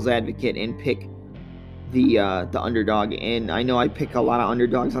devil's advocate and pick the underdog. And I know I pick a lot of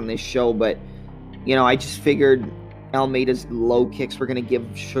underdogs on this show, but I just figured Almeida's low kicks were going to give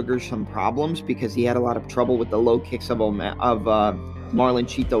Sugar some problems because he had a lot of trouble with the low kicks of Marlon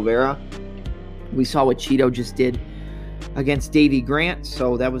Chito Vera. We saw what Chito just did against Davey Grant,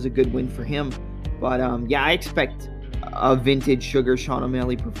 so that was a good win for him. But I expect a vintage Sugar Sean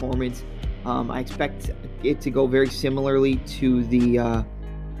O'Malley performance. I expect it to go very similarly to the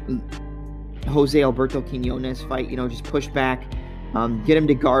Jose Alberto Quinones fight. Just push back, get him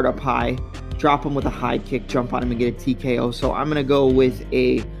to guard up high, drop him with a high kick, jump on him and get a TKO. So I'm going to go with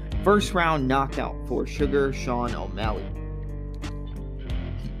a first round knockout for Sugar Sean O'Malley.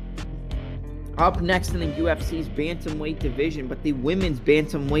 Up next in the UFC's bantamweight division, but the women's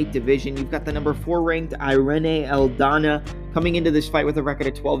bantamweight division, you've got the number 4 ranked Irene Aldana coming into this fight with a record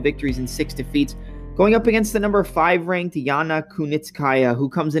of 12 victories and 6 defeats, going up against the number 5 ranked Yana Kunitskaya, who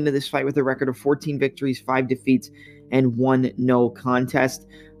comes into this fight with a record of 14 victories, 5 defeats, and 1 no contest.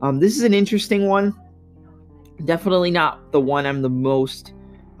 This is an interesting one. Definitely not the one I'm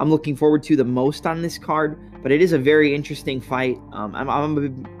looking forward to the most on this card, but it is a very interesting fight.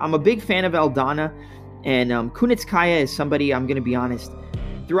 I'm a big fan of Aldana, and Kunitskaya is somebody, I'm going to be honest,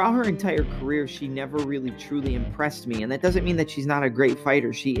 throughout her entire career, she never really truly impressed me, and that doesn't mean that she's not a great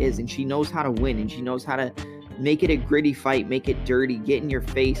fighter. She is, and she knows how to win, and she knows how to make it a gritty fight, make it dirty, get in your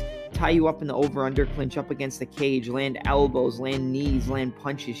face, tie you up in the over-under clinch up against the cage, land elbows, land knees, land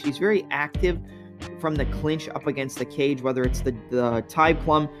punches. She's very active from the clinch up against the cage, whether it's the tie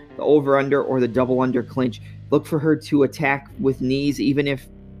plum, the over-under, or the double-under clinch. Look for her to attack with knees, even if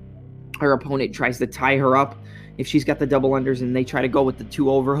her opponent tries to tie her up. if she's got the double unders and they try to go with the 2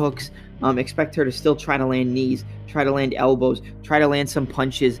 overhooks, expect her to still try to land knees, try to land elbows, try to land some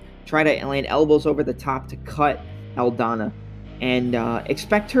punches, try to land elbows over the top to cut Aldana. And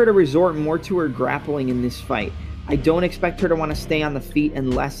expect her to resort more to her grappling in this fight. I don't expect her to want to stay on the feet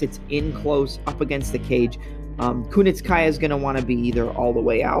unless it's in close up against the cage. Kunitskaya is going to want to be either all the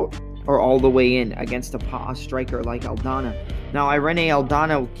way out or all the way in against a striker like Aldana. Now, Irene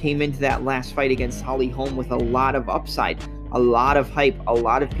Aldana came into that last fight against Holly Holm with a lot of upside, a lot of hype. A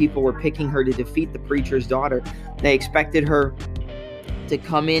lot of people were picking her to defeat the preacher's daughter. They expected her to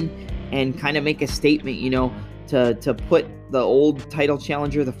come in and kind of make a statement, to put the old title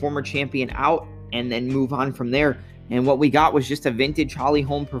challenger, the former champion, out and then move on from there. And what we got was just a vintage Holly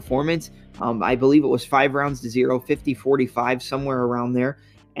Holm performance. I believe it was 5 rounds to 0, 50-45, somewhere around there.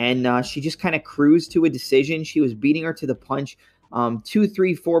 And she just kind of cruised to a decision. She was beating her to the punch. 2,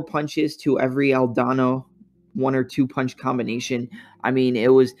 3, 4 punches to every Aldana 1 or 2 punch combination. I mean, it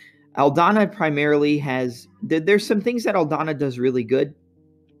was Aldana primarily has, there's some things that Aldana does really good.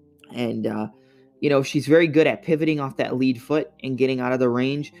 And, she's very good at pivoting off that lead foot and getting out of the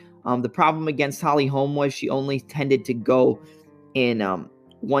range. The problem against Holly Holm was she only tended to go in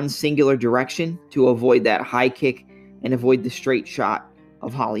one singular direction to avoid that high kick and avoid the straight shot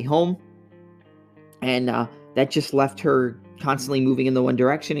of Holly Holm. And that just left her constantly moving in the one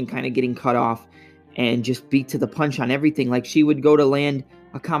direction and kind of getting cut off and just beat to the punch on everything. Like she would go to land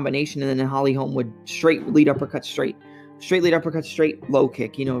a combination and then Holly Holm would straight lead uppercut straight lead uppercut straight, low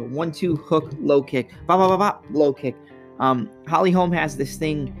kick, 1-2 hook, low kick, low kick. Holly Holm has this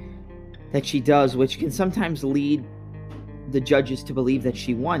thing that she does, which can sometimes lead the judges to believe that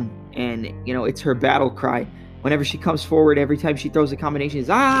she won. And, it's her battle cry. Whenever she comes forward, every time she throws a combination, is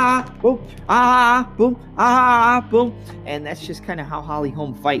boom, boom. And that's just kind of how Holly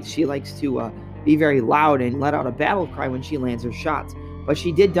Holm fights. She likes to be very loud and let out a battle cry when she lands her shots. But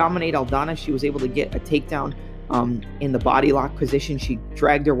she did dominate Aldana. She was able to get a takedown in the body lock position. She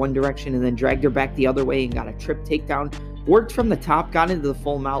dragged her one direction and then dragged her back the other way and got a trip takedown. Worked from the top, got into the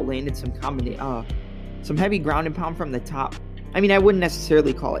full mount, landed some heavy ground and pound from the top. I mean, I wouldn't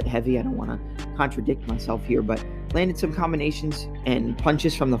necessarily call it heavy. I don't want to contradict myself here, but landed some combinations and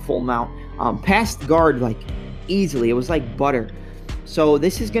punches from the full mount. Passed guard like easily. It was like butter. So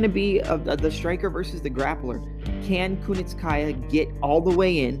this is going to be the striker versus the grappler. Can Kunitskaya get all the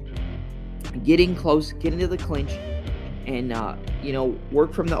way in, get in close, get into the clinch, and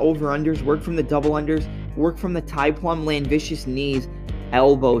work from the over-unders, work from the double-unders, work from the tie plum, land vicious knees,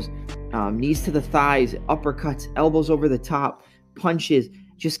 elbows, knees to the thighs, uppercuts, elbows over the top, punches,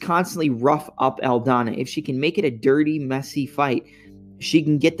 just constantly rough up Aldana. If she can make it a dirty, messy fight, she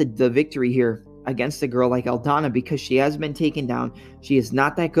can get the victory here against a girl like Aldana because she has been taken down. She is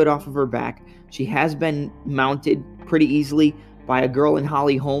not that good off of her back. She has been mounted pretty easily by a girl in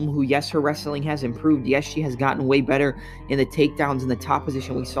Holly Holm who, yes, her wrestling has improved. Yes, she has gotten way better in the takedowns in the top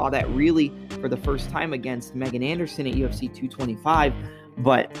position. We saw that really for the first time against Megan Anderson at UFC 225,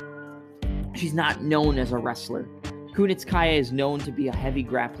 but she's not known as a wrestler. Kunitskaya is known to be a heavy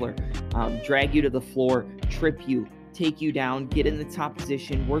grappler, drag you to the floor, trip you, take you down, get in the top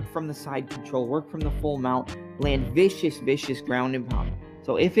position, work from the side control, work from the full mount, land vicious ground and pound.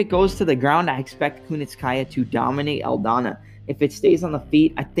 So if it goes to the ground, I expect Kunitskaya to dominate Aldana. If it stays on the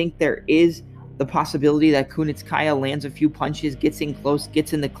feet, I think there is the possibility that Kunitskaya lands a few punches, gets in close,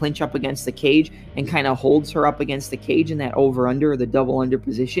 gets in the clinch up against the cage, and kind of holds her up against the cage in that over-under or the double-under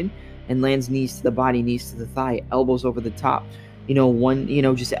position, and lands knees to the body, knees to the thigh, elbows over the top.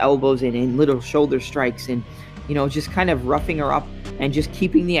 Just elbows and little shoulder strikes, and, just kind of roughing her up and just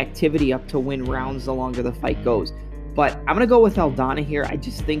keeping the activity up to win rounds the longer the fight goes. But I'm going to go with Aldana here. I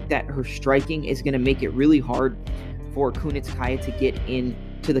just think that her striking is going to make it really hard for Kunitskaya to get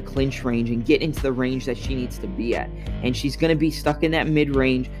into the clinch range and get into the range that she needs to be at. And she's going to be stuck in that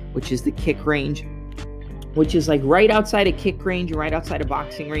mid-range, which is the kick range, which is like right outside of kick range and right outside of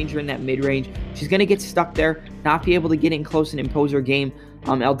boxing range or in that mid-range. She's going to get stuck there, not be able to get in close and impose her game.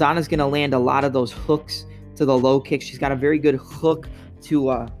 Aldana's going to land a lot of those hooks to the low kick. She's got a very good hook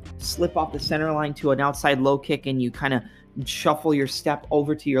to slip off the center line to an outside low kick, and you kind of shuffle your step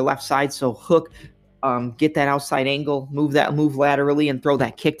over to your left side. So hook, get that outside angle, move laterally, and throw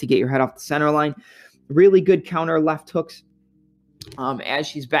that kick to get your head off the center line. Really good counter left hooks. As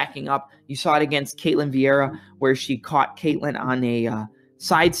she's backing up, you saw it against Caitlin Vieira, where she caught Caitlin on a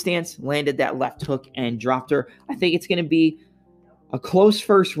side stance, landed that left hook, and dropped her. I think it's going to be a close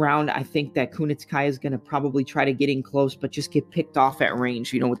first round. I think that Kunitskaya is going to probably try to get in close, but just get picked off at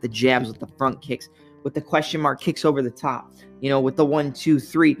range, with the jabs, with the front kicks, with the question mark kicks over the top, with the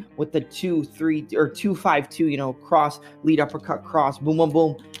 1-2-3, with the 2-3 or 2-5-2, cross, lead uppercut, cross, boom, boom,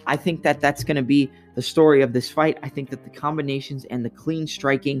 boom. I think that that's going to be the story of this fight. I think that the combinations and the clean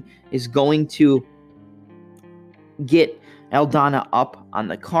striking is going to get Aldana up on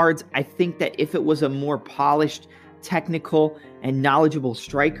the cards. I think that if it was a more polished, technical, and knowledgeable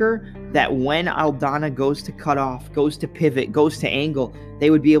striker, that when Aldana goes to cut off, goes to pivot, goes to angle, they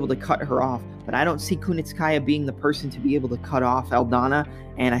would be able to cut her off. But I don't see Kunitskaya being the person to be able to cut off Aldana,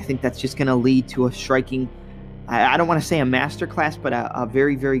 and I think that's just going to lead to a striking, I don't want to say a masterclass, but a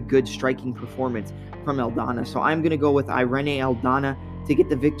very, very good striking performance from Aldana. So I'm going to go with Irene Aldana to get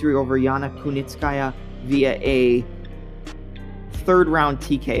the victory over Yana Kunitskaya via a third round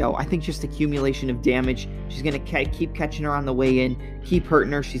TKO. I think just accumulation of damage. She's going to keep catching her on the way in, keep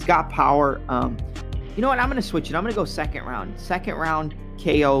hurting her. She's got power. You know what? I'm going to switch it. I'm going to go second round. Second round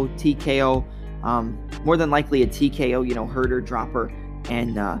KO, TKO. More than likely a TKO, hurt her, drop her,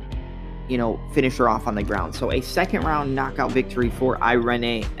 and, finish her off on the ground. So a second round knockout victory for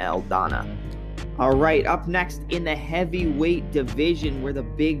Irene Aldana. All right, up next in the heavyweight division where the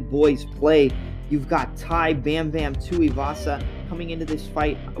big boys play, you've got Tai Bam Bam Tuivasa coming into this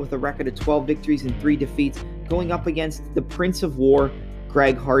fight with a record of 12 victories and 3 defeats, going up against the Prince of War,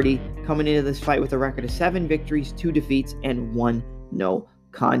 Greg Hardy, coming into this fight with a record of 7 victories, 2 defeats, and 1 no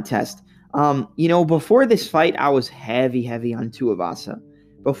contest. Before this fight, I was heavy on Tuivasa.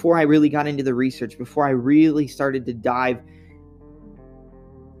 Before I really got into the research, before I really started to dive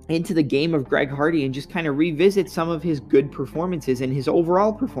into the game of Greg Hardy and just kind of revisit some of his good performances and his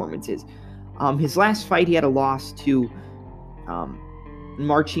overall performances. His last fight, he had a loss to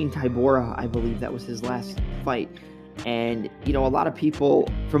Marcin Tybura, I believe that was his last fight. And, a lot of people,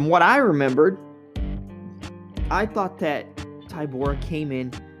 from what I remembered, I thought that Tybura came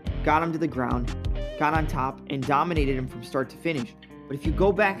in, got him to the ground, got on top, and dominated him from start to finish. But if you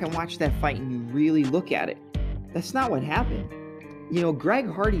go back and watch that fight and you really look at it, that's not what happened. Greg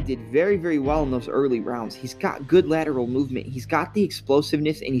Hardy did very, very well in those early rounds. He's got good lateral movement. He's got the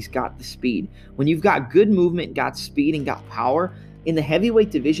explosiveness, and he's got the speed. When you've got good movement, got speed, and got power, in the heavyweight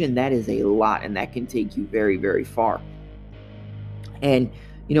division, that is a lot, and that can take you very, very far. And,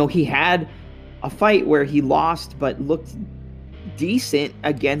 he had a fight where he lost but looked decent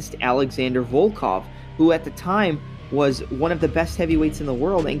against Alexander Volkov, who at the time was one of the best heavyweights in the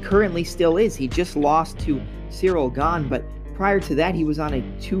world and currently still is. He just lost to Cyril Gane, but prior to that, he was on a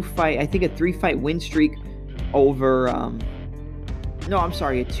 3-fight win streak over, a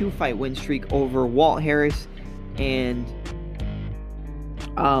 2-fight win streak over Walt Harris and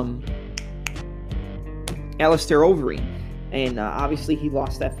Alistair Overeem. And obviously, he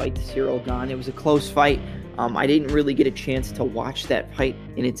lost that fight to Cyril Gane. It was a close fight. I didn't really get a chance to watch that fight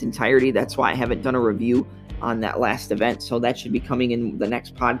in its entirety. That's why I haven't done a review on that last event. So that should be coming in the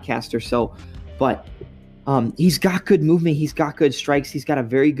next podcast or so. But he's got good movement. He's got good strikes. He's got a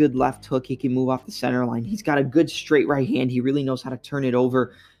very good left hook. He can move off the center line. He's got a good straight right hand. He really knows how to turn it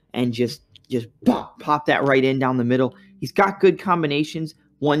over and just pop that right in down the middle. He's got good combinations.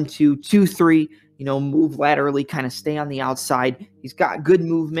 1-2, 2-3, move laterally, kind of stay on the outside. He's got good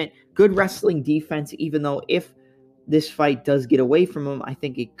movement, good wrestling defense, even though if this fight does get away from him, I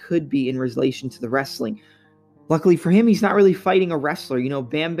think it could be in relation to the wrestling. Luckily for him, he's not really fighting a wrestler.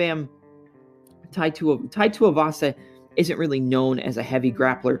 Bam Bam Tai Tuivasa isn't really known as a heavy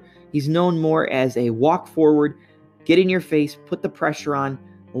grappler. He's known more as a walk forward, get in your face, put the pressure on,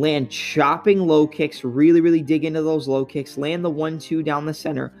 land chopping low kicks, really dig into those low kicks, land the 1-2 down the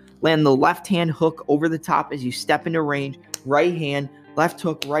center, land the left hand hook over the top as you step into range, right hand, left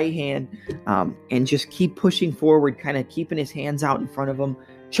hook, right hand, and just keep pushing forward, kind of keeping his hands out in front of him,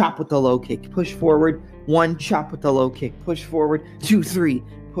 chop with the low kick, push forward, 1, chop with the low kick, push forward, 2-3,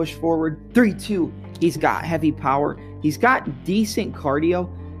 push forward, 3-2. He's got heavy power. He's got decent cardio,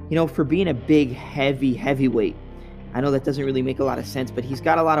 for being a big, heavyweight. I know that doesn't really make a lot of sense, but he's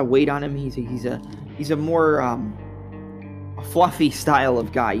got a lot of weight on him. He's a more a fluffy style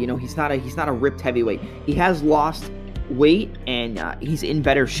of guy. He's not a ripped heavyweight. He has lost weight and he's in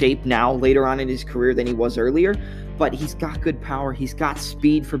better shape now later on in his career than he was earlier, but he's got good power. He's got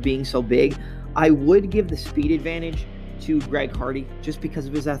speed for being so big. I would give the speed advantage to Greg Hardy just because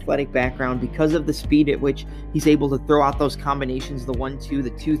of his athletic background, because of the speed at which he's able to throw out those combinations, the 1-2,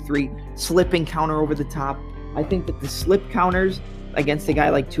 the 2-3, slipping counter over the top. I think that the slip counters against a guy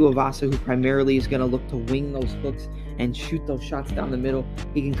like Tuivasa, who primarily is going to look to wing those hooks and shoot those shots down the middle,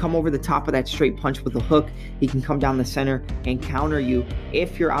 he can come over the top of that straight punch with a hook. He can come down the center and counter you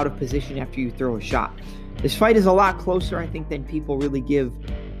if you're out of position after you throw a shot. This fight is a lot closer, I think, than people really give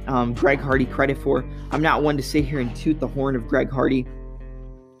Greg Hardy credit for. I'm not one to sit here and toot the horn of Greg Hardy,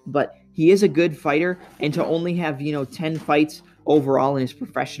 but he is a good fighter, and to only have, 10 fights overall in his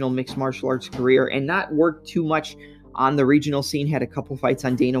professional mixed martial arts career and not work too much on the regional scene, had a couple fights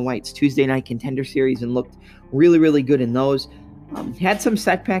on Dana White's Tuesday Night Contender Series and looked really, really good in those. Had some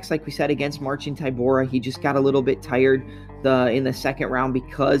setbacks, like we said, against Marcin Tybura. He just got a little bit tired in the second round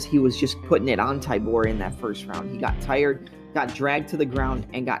because he was just putting it on Tybura in that first round. He got tired, got dragged to the ground,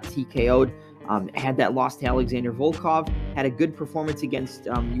 and got TKO'd. Had that loss to Alexander Volkov, had a good performance against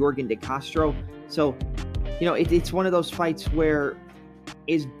Yorgan De Castro. So, it's one of those fights where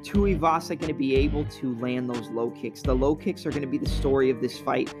is Tuivasa going to be able to land those low kicks? The low kicks are going to be the story of this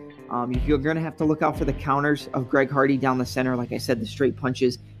fight. You're going to have to look out for the counters of Greg Hardy down the center. Like I said, the straight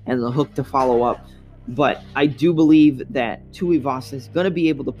punches and the hook to follow up. But I do believe that Tuivasa is going to be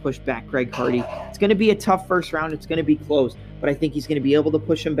able to push back Greg Hardy. It's going to be a tough first round. It's going to be close. But I think he's going to be able to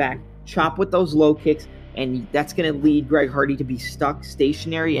push him back, chop with those low kicks, and that's going to lead Greg Hardy to be stuck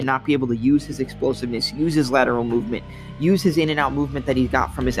stationary and not be able to use his explosiveness, use his lateral movement, use his in-and-out movement that he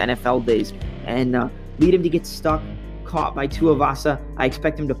got from his NFL days, and lead him to get stuck, caught by Tuivasa. I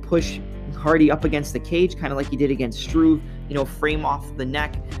expect him to push Hardy up against the cage, kind of like he did against Struve, frame off the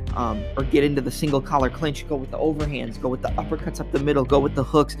neck, or get into the single collar clinch, go with the overhands, go with the uppercuts up the middle, go with the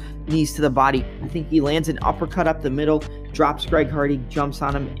hooks, knees to the body. I think he lands an uppercut up the middle, drops Greg Hardy, jumps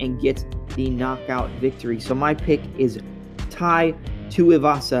on him, and gets the knockout victory. So my pick is Tai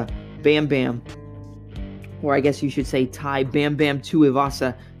Tuivasa, Bam Bam, or I guess you should say Tai Bam Bam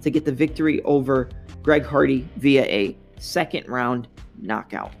Tuivasa, to get the victory over Greg Hardy via a second round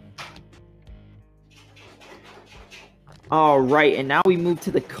knockout. All right, and now we move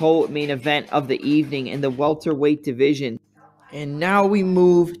to the co-main event of the evening in the welterweight division. And now we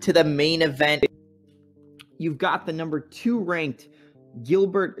move to the main event. You've got the number 2 ranked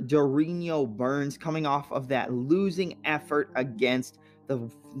Gilbert Durinho Burns coming off of that losing effort against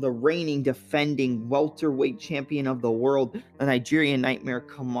the reigning defending welterweight champion of the world, the Nigerian Nightmare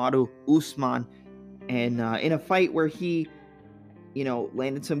Kamaru Usman. And in a fight where he,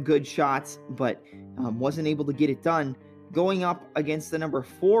 landed some good shots, but wasn't able to get it done, going up against the number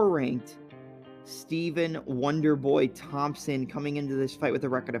 4 ranked Stephen Wonderboy Thompson, coming into this fight with a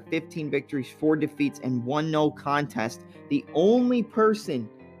record of 15 victories, 4 defeats, and 1 no contest. The only person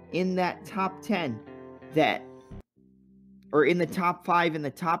in that top 10 or in the top 5, in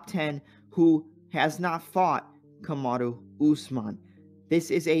the top 10, who has not fought Kamaru Usman. This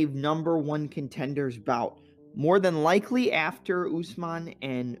is a number 1 contenders bout. More than likely after Usman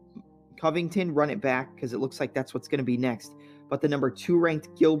and Covington run it back, because it looks like that's what's going to be next. But the number 2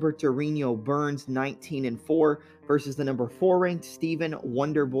 ranked Gilbert Durinho Burns, 19-4, versus the number 4 ranked Stephen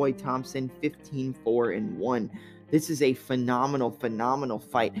Wonderboy Thompson, 15-4-1. This is a phenomenal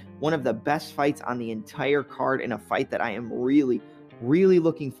fight. One of the best fights on the entire card, and a fight that I am really, really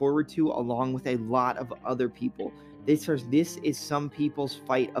looking forward to, along with a lot of other people. This is some people's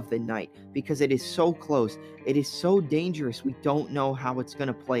fight of the night because it is so close. It is so dangerous. We don't know how it's going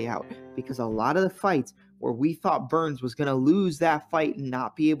to play out, because a lot of the fights where we thought Burns was going to lose that fight and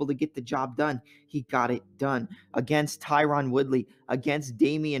not be able to get the job done, he got it done. Against Tyron Woodley, against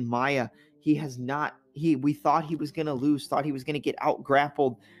Damian Maia, we thought he was going to lose, thought he was going to get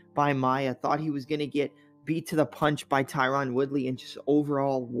out-grappled by Maia, thought he was going to get beat to the punch by Tyron Woodley and just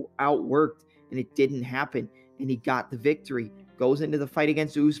overall outworked, and it didn't happen. And he got the victory. Goes into the fight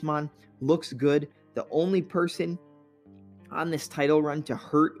against Usman, looks good. The only person on this title run to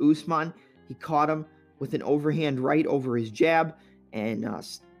hurt Usman, he caught him with an overhand right over his jab and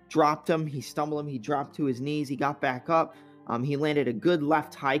dropped him. He stumbled him. He dropped to his knees. He got back up. He landed a good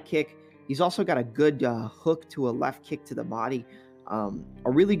left high kick. He's also got a good hook to a left kick to the body. A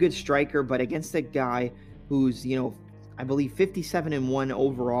really good striker, but against a guy who's, I believe 57-1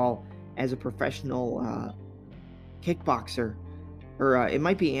 overall as a professional kickboxer, or it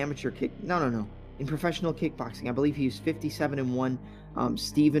might be amateur kick. No. In professional kickboxing, I believe he was 57-1.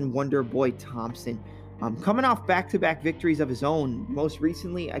 Stephen Wonderboy Thompson, coming off back-to-back victories of his own, most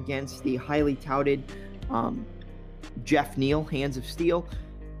recently against the highly touted Jeff Neal, Hands of Steel,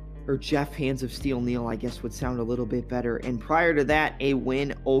 or Jeff Hands of Steel Neal, I guess would sound a little bit better. And prior to that, a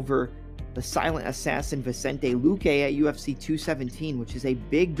win over the silent assassin Vicente Luque at UFC 217, which is a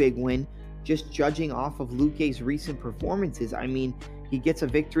big win. Just judging off of Luque's recent performances, I mean, he gets a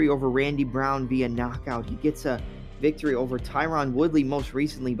victory over Randy Brown via knockout. He gets a victory over Tyron Woodley most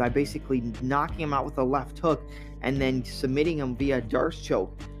recently by basically knocking him out with a left hook and then submitting him via Darce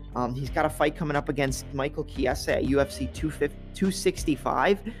choke. He's got a fight coming up against Michael Chiesa at UFC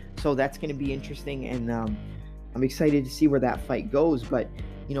 265, so that's going to be interesting, and I'm excited to see where that fight goes. But,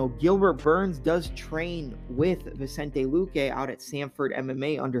 Gilbert Burns does train with Vicente Luque out at Sanford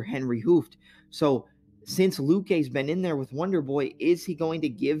MMA under Henry Hooft. So since Luque's been in there with Wonder Boy, is he going to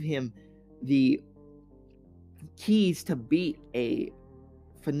give him the keys to beat a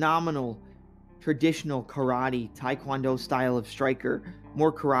phenomenal traditional karate, taekwondo style of striker,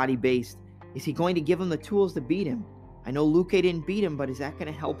 more karate based? Is he going to give him the tools to beat him? I know Luque didn't beat him, but is that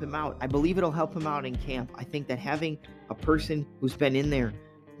going to help him out? I believe it'll help him out in camp. I think that having a person who's been in there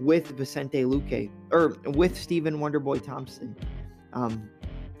with Vicente Luque, or with Stephen Wonderboy Thompson,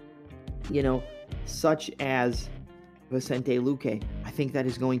 such as Vicente Luque, I think that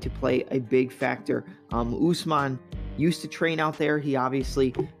is going to play a big factor. Usman used to train out there. He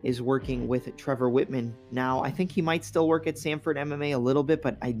obviously is working with Trevor Whitman now. I think he might still work at Sanford MMA a little bit,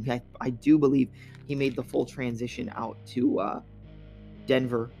 but I do believe he made the full transition out to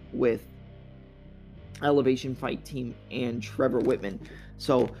Denver with Elevation Fight Team and Trevor Whitman.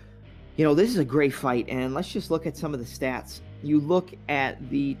 So, this is a great fight, and let's just look at some of the stats. You look at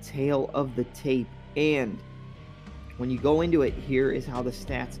the tail of the tape, and when you go into it, here is how the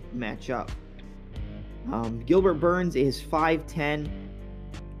stats match up. Gilbert Burns is 5'10",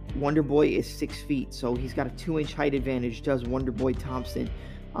 Wonderboy is 6 feet, so he's got a 2-inch height advantage, does Wonderboy Thompson.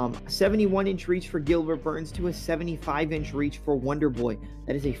 71-inch reach for Gilbert Burns to a 75-inch reach for Wonderboy.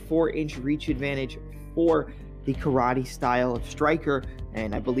 That is a 4-inch reach advantage for the karate style of striker,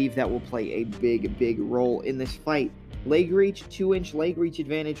 and I believe that will play a big role in this fight. Leg reach, 2-inch leg reach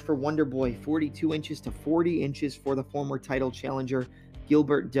advantage for Wonderboy, 42 inches to 40 inches for the former title challenger,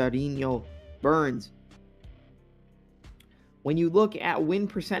 Gilbert Darino Burns. When you look at win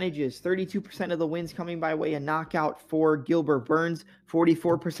percentages, 32% of the wins coming by way of knockout for Gilbert Burns,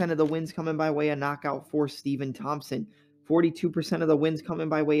 44% of the wins coming by way of knockout for Stephen Thompson, 42% of the wins coming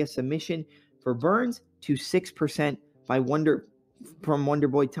by way of submission for Burns to 6% from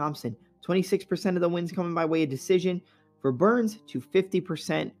Wonderboy Thompson, 26% of the wins coming by way of decision for Burns to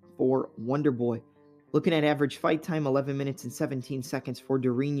 50% for Wonderboy. Looking at average fight time, 11 minutes and 17 seconds for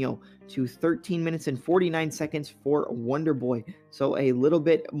Darino to 13 minutes and 49 seconds for Wonderboy. So a little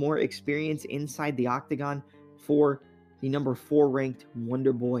bit more experience inside the octagon for the number 4 ranked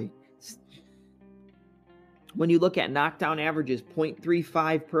Wonderboy. When you look at knockdown averages,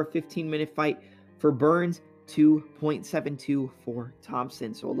 0.35 per 15-minute fight for Burns to 0.72 for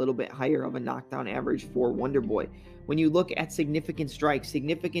Thompson. So a little bit higher of a knockdown average for Wonderboy. When you look at significant strikes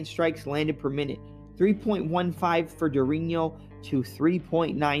landed per minute, 3.15 for Darino to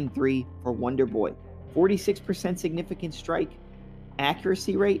 3.93 for Wonderboy. 46% significant strike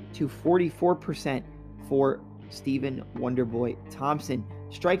accuracy rate to 44% for Stephen Wonderboy Thompson.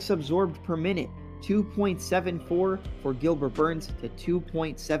 Strikes absorbed per minute, 2.74 for Gilbert Burns to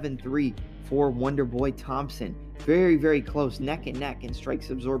 2.73 for Wonderboy Thompson. Very close, neck and neck in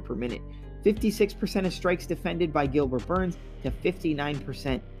strikes absorbed per minute. 56% of strikes defended by Gilbert Burns to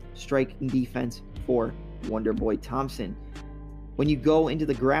 59% strike defense for Wonderboy Thompson. When you go into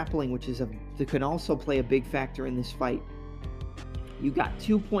the grappling, which that can also play a big factor in this fight, you got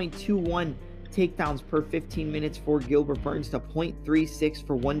 2.21 takedowns per 15 minutes for Gilbert Burns to 0.36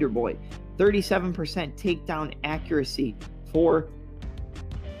 for Wonderboy. 37% takedown accuracy for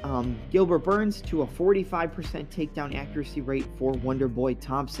Gilbert Burns to a 45% takedown accuracy rate for Wonderboy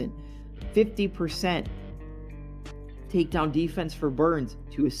Thompson. 50% takedown defense for Burns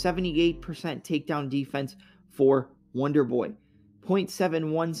to a 78% takedown defense for Wonderboy.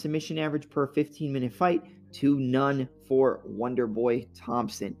 0.71 submission average per 15-minute fight to none for Wonderboy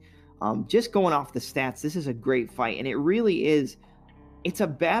Thompson. Just going off the stats, this is a great fight, and it really is. It's a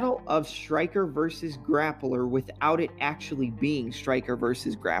battle of striker versus grappler without it actually being striker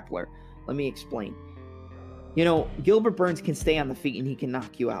versus grappler. Let me explain. Gilbert Burns can stay on the feet and he can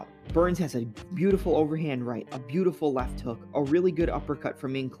knock you out. Burns has a beautiful overhand right, a beautiful left hook, a really good uppercut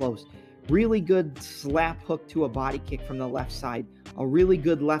from in close, really good slap hook to a body kick from the left side, a really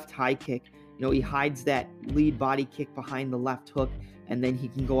good left high kick. He hides that lead body kick behind the left hook, and then he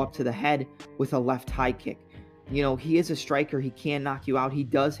can go up to the head with a left high kick. He is a striker. He can knock you out. He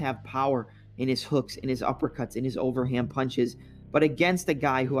does have power in his hooks, in his uppercuts, in his overhand punches. But against a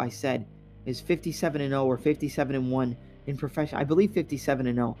guy who I said is 57-0 or 57-1 in professional, I believe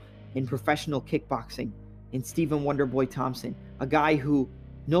 57-0 in professional kickboxing, in Stephen Wonderboy Thompson, a guy who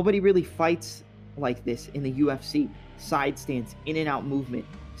nobody really fights like this in the UFC. Side stance, in and out movement,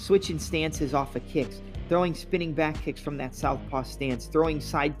 switching stances off of kicks, throwing spinning back kicks from that southpaw stance, throwing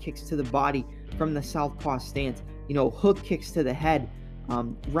side kicks to the body from the southpaw stance, hook kicks to the head,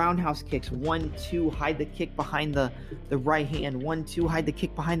 roundhouse kicks, 1-2, hide the kick behind the right hand, 1-2, hide the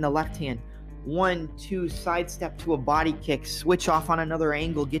kick behind the left hand. 1-2, sidestep to a body kick, switch off on another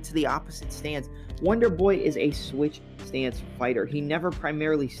angle, get to the opposite stance. Wonder Boy is a switch stance fighter. He never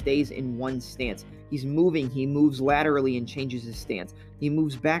primarily stays in one stance. He's moving. He moves laterally and changes his stance. He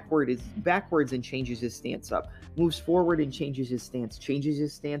moves backwards and changes his stance up. Moves forward and changes his stance. Changes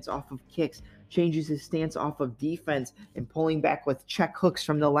his stance off of kicks. Changes his stance off of defense and pulling back with check hooks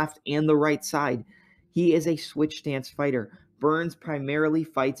from the left and the right side. He is a switch stance fighter. Burns primarily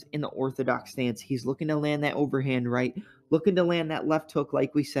fights in the orthodox stance. He's looking to land that overhand right, looking to land that left hook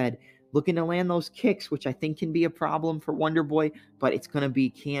like we said, looking to land those kicks, which I think can be a problem for Wonder Boy, but it's going to be,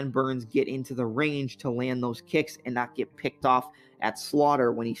 can Burns get into the range to land those kicks and not get picked off at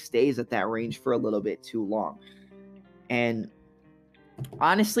slaughter when he stays at that range for a little bit too long. And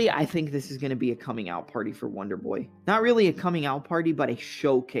honestly, I think this is going to be a coming out party for Wonder Boy. Not really a coming out party, but a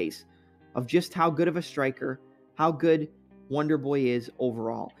showcase of just how good of a striker, how good Wonder Boy is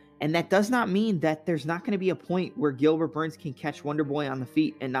overall. And that does not mean that there's not going to be a point where Gilbert Burns can catch Wonder Boy on the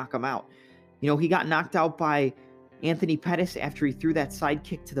feet and knock him out. You know, he got knocked out by Anthony Pettis after he threw that side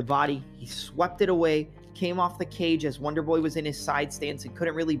kick to the body. He swept it away, came off the cage as Wonder Boy was in his side stance and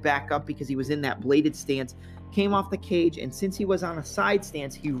couldn't really back up because he was in that bladed stance. Came off the cage, and since he was on a side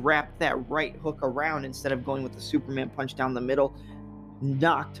stance, he wrapped that right hook around instead of going with the Superman punch down the middle.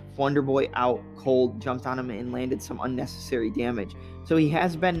 Knocked Wonder Boy out cold, jumped on him, and landed some unnecessary damage. So he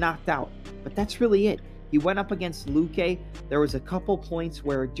has been knocked out, but that's really it. He went up against Luque. There was a couple points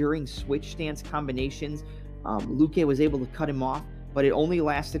where during switch stance combinations, Luque was able to cut him off, but it only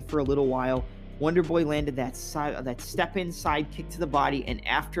lasted for a little while. Wonder Boy landed that step-in side kick to the body, and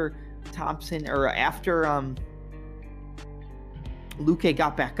after Luque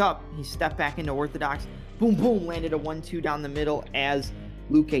got back up, he stepped back into orthodox. Boom, boom, landed a 1-2 down the middle as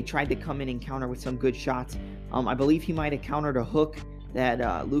Luque tried to come in and counter with some good shots. I believe he might have countered a hook that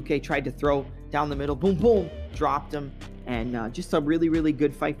Luque tried to throw down the middle. Boom, boom, dropped him. And just a really, really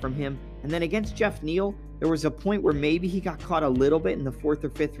good fight from him. And then against Jeff Neal, there was a point where maybe he got caught a little bit in the 4th or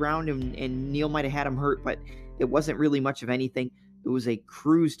 5th round, and Neal might have had him hurt, but it wasn't really much of anything. It was a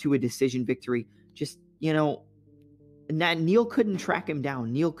cruise to a decision victory. Just, you know, Neal couldn't track him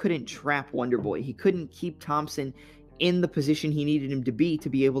down. Neal couldn't trap Wonder Boy. He couldn't keep Thompson in the position he needed him to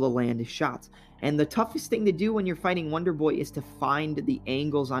be able to land his shots. And the toughest thing to do when you're fighting Wonder Boy is to find the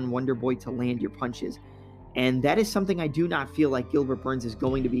angles on Wonder Boy to land your punches. And that is something I do not feel like Gilbert Burns is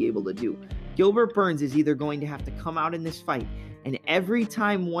going to be able to do. Gilbert Burns is either going to have to come out in this fight, and every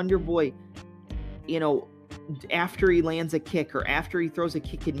time Wonder Boy, you know, after he lands a kick or after he throws a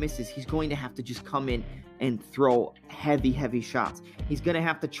kick and misses, he's going to have to just come in and throw heavy, heavy shots. He's going to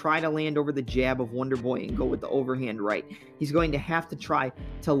have to try to land over the jab of Wonder Boy and go with the overhand right. He's going to have to try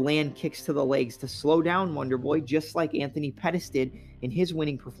to land kicks to the legs to slow down Wonder Boy, just like Anthony Pettis did in his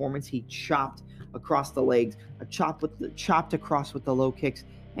winning performance. He chopped across the legs, chopped across with the low kicks,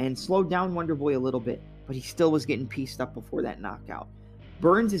 and slowed down Wonder Boy a little bit, but he still was getting pieced up before that knockout.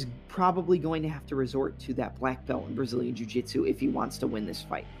 Burns is probably going to have to resort to that black belt in Brazilian Jiu-Jitsu if he wants to win this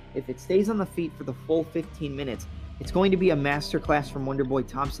fight. If it stays on the feet for the full 15 minutes, it's going to be a masterclass from Wonder Boy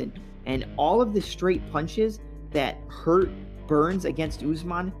Thompson. And all of the straight punches that hurt Burns against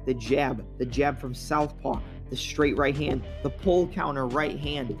Usman, the jab from southpaw, the straight right hand, the pull counter right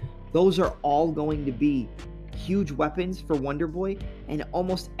hand, those are all going to be huge weapons for Wonder Boy, and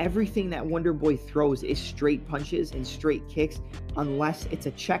almost everything that Wonder Boy throws is straight punches and straight kicks, unless it's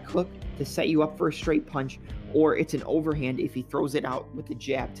a check hook to set you up for a straight punch, or it's an overhand if he throws it out with the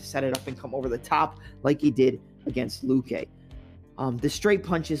jab to set it up and come over the top like he did against Luque. The straight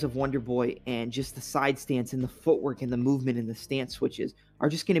punches of Wonder Boy and just the side stance and the footwork and the movement and the stance switches are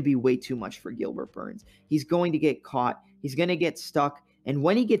just going to be way too much for Gilbert Burns. He's going to get caught. He's going to get stuck. And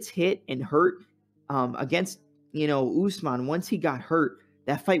when he gets hit and hurt against, Usman, once he got hurt,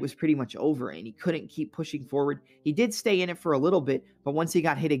 that fight was pretty much over and he couldn't keep pushing forward. He did stay in it for a little bit, but once he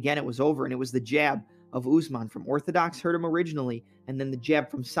got hit again, it was over. And it was the jab of Usman from orthodox hurt him originally, and then the jab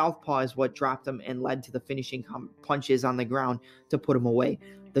from southpaw is what dropped him and led to the finishing punches on the ground to put him away.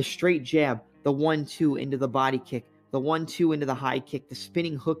 The straight jab, the 1-2 into the body kick, the 1-2 into the high kick, the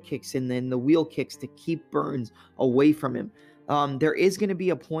spinning hook kicks, and then the wheel kicks to keep Burns away from him. There is going to be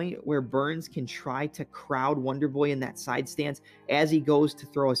a point where Burns can try to crowd Wonder Boy in that side stance as he goes to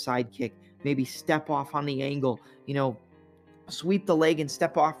throw a side kick, maybe step off on the angle, sweep the leg and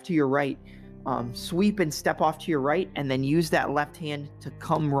step off to your right. Sweep and step off to your right, and then use that left hand to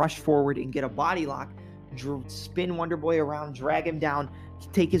come rush forward and get a body lock, spin Wonder Boy around, drag him down,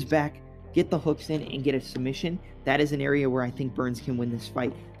 take his back, get the hooks in, and get a submission. That is an area where I think Burns can win this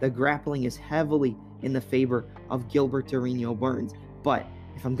fight. The grappling is heavily in the favor of Gilbert Durinho Burns, but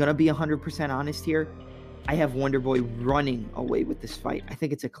if I'm going to be 100% honest here, I have Wonderboy running away with this fight. I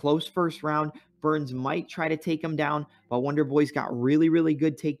think it's a close first round. Burns might try to take him down, but Wonderboy's got really, really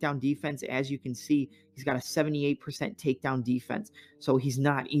good takedown defense. As you can see, he's got a 78% takedown defense, so he's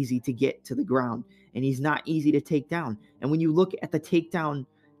not easy to get to the ground, and he's not easy to take down. And when you look at the takedown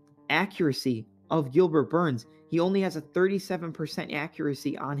accuracy of Gilbert Burns, he only has a 37%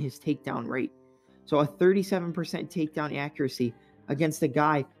 accuracy on his takedown rate. So a 37% takedown accuracy against a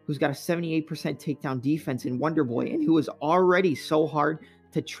guy who's got a 78% takedown defense in Wonderboy, and who is already so hard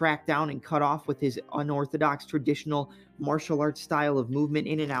to track down and cut off with his unorthodox traditional martial arts style of movement,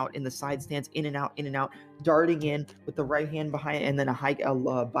 in and out in the side stance, in and out, darting in with the right hand behind it, and then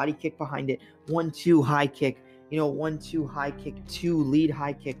a body kick behind it, 1-2 high kick, 1-2 high kick, 2 lead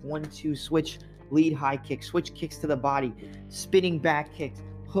high kick, 1-2 switch lead high kick, switch kicks to the body, spinning back kicks,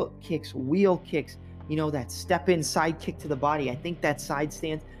 hook kicks, wheel kicks, that step in side kick to the body. I think that side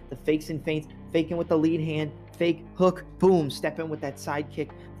stance, the fakes and feints, faking with the lead hand, fake, hook, boom, step in with that side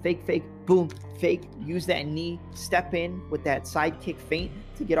kick, fake, boom, fake, use that knee, step in with that side kick feint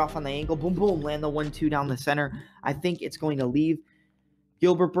to get off on the angle, boom, boom, land the 1-2 down the center. I think it's going to leave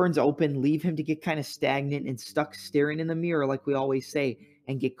Gilbert Burns open, leave him to get kind of stagnant and stuck staring in the mirror, like we always say,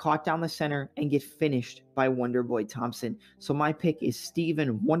 and get caught down the center and get finished by Wonderboy Thompson. So my pick is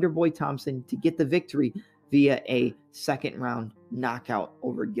Stephen Wonderboy Thompson to get the victory via a second round knockout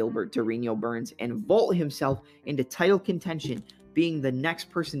over Gilbert Durinho Burns and vault himself into title contention, being the next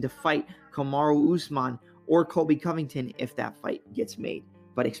person to fight Kamaru Usman or Colby Covington if that fight gets made.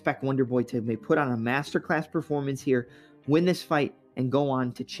 But expect Wonderboy to put on a masterclass performance here, win this fight, and go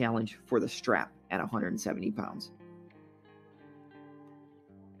on to challenge for the strap at 170 pounds.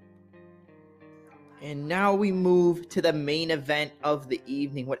 And now we move to the main event of the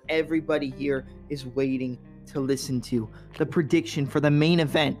evening, what everybody here is waiting to listen to. The prediction for the main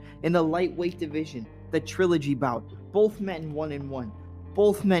event in the lightweight division, the Trilogy bout. Both men 1-1.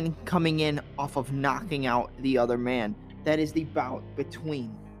 Both men coming in off of knocking out the other man. That is the bout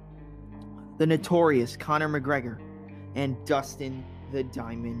between the Notorious Conor Mcgregor and Dustin the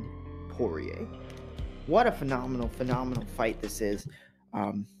Diamond Poirier. What a phenomenal fight this is.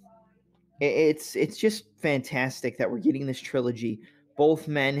 It's just fantastic that we're getting this trilogy. Both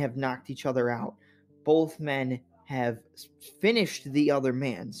men have knocked each other out. Both men have finished the other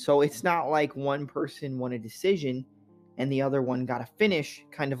man. So it's not like one person won a decision and the other one got a finish,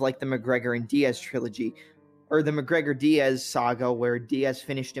 kind of like the McGregor and Diaz trilogy, or the McGregor-Diaz saga, where Diaz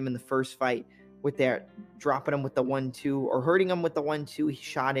finished him in the first fight with that, dropping him with the 1-2 or hurting him with the 1-2. He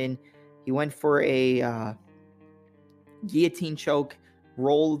shot in. He went for a guillotine choke,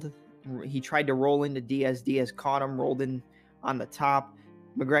 rolled. He tried to roll into Diaz. Diaz caught him, rolled in on the top.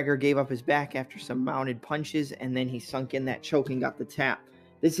 McGregor gave up his back after some mounted punches, and then he sunk in that choke and got the tap.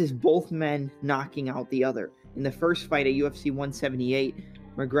 This is both men knocking out the other. In the first fight at UFC 178,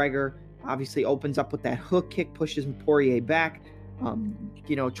 McGregor obviously opens up with that hook kick, pushes Poirier back,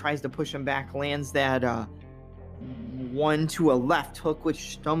 tries to push him back, lands that one to a left hook,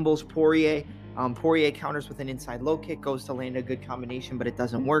 which stumbles Poirier. Poirier counters with an inside low kick, goes to land a good combination, but it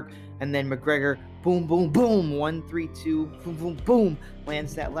doesn't work. And then McGregor, boom, boom, boom, 1-3-2, boom, boom, boom,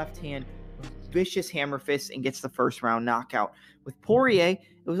 lands that left hand, vicious hammer fist, and gets the first round knockout. With Poirier,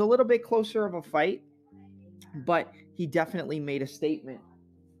 it was a little bit closer of a fight, but he definitely made a statement.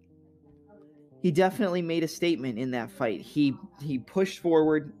 He definitely made a statement in that fight. He pushed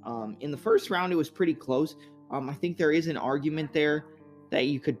forward. In the first round, it was pretty close. I think there is an argument there that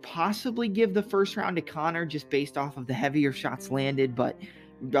you could possibly give the first round to Conor just based off of the heavier shots landed, but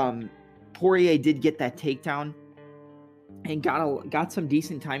Poirier did get that takedown and got some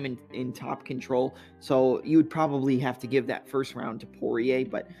decent time in top control. So you would probably have to give that first round to Poirier,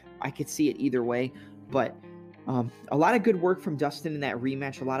 but I could see it either way. But a lot of good work from Dustin in that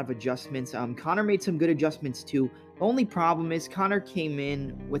rematch, a lot of adjustments. Conor made some good adjustments too. The only problem is Conor came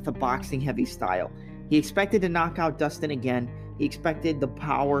in with a boxing heavy style. He expected to knock out Dustin again. He expected the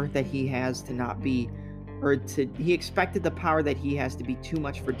power that he has to not be, he expected the power that he has to be too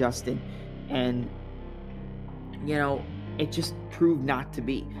much for Dustin. And, it just proved not to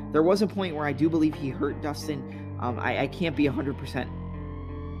be. There was a point where I do believe he hurt Dustin. I can't be 100%.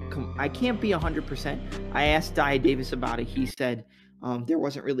 I can't be 100%. I asked Dia Davis about it. He said there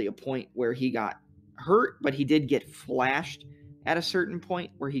wasn't really a point where he got hurt, but he did get flashed at a certain point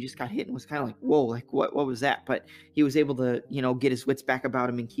where he just got hit and was kind of like, whoa, like what was that? But he was able to, get his wits back about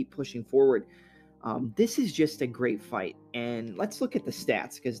him and keep pushing forward. This is just a great fight. And let's look at the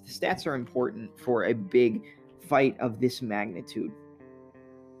stats, because the stats are important for a big fight of this magnitude.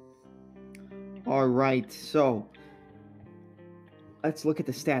 All right, so let's look at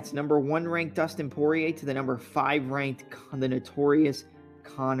the stats. Number 1 ranked Dustin Poirier to the number 5 ranked the Notorious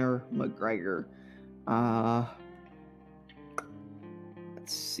Conor McGregor.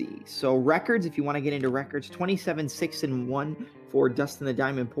 Let's see. So records, if you want to get into records, 27-6-1 for Dustin the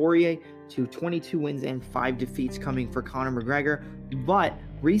Diamond Poirier to 22 wins and 5 defeats coming for Conor McGregor. But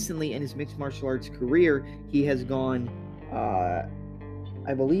recently in his mixed martial arts career, he has gone,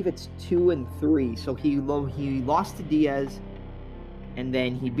 I believe it's 2-3. So he lost to Diaz, and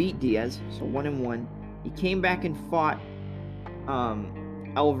then he beat Diaz, so 1-1. He came back and fought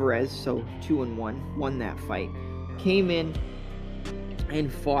Alvarez, so 2-1, won that fight. Came in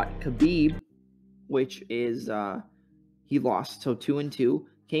and fought Khabib, which is he lost, so 2-2.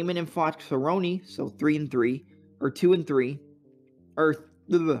 Came in and fought Cerrone, so 3-3, or 2-3, or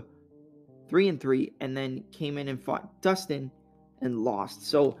 3-3, and then came in and fought Dustin and lost.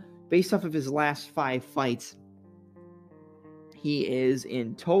 So based off of his last 5 fights, he is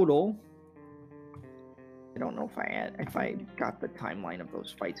in total, I don't know if I got the timeline of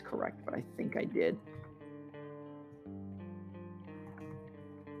those fights correct, but I think I did.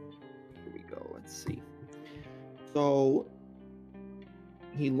 Here we go. Let's see. So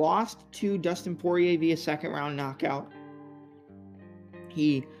he lost to Dustin Poirier via second round knockout.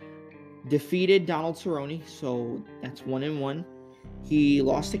 He defeated Donald Cerrone, so that's 1-1. He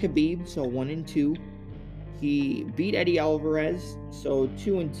lost to Khabib, so 1-2. He beat Eddie Alvarez, so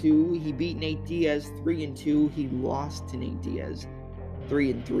 2-2. He beat Nate Diaz, 3-2. He lost to Nate Diaz,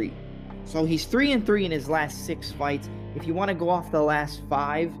 3-3. So he's 3-3 in his last 6 fights. If you want to go off the last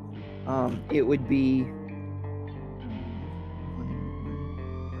 5, it would be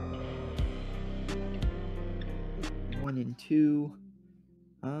 1-2.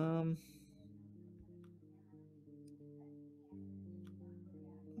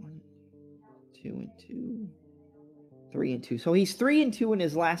 2-2, 3-2. So he's 3-2 in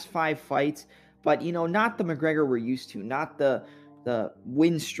his last 5 fights, but not the McGregor we're used to, not the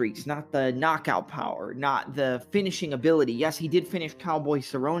win streaks, not the knockout power, not the finishing ability. Yes, he did finish Cowboy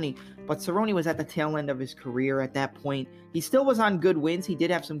Cerrone, but Cerrone was at the tail end of his career at that point. He still was on good wins. He did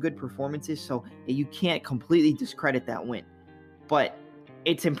have some good performances, so you can't completely discredit that win. But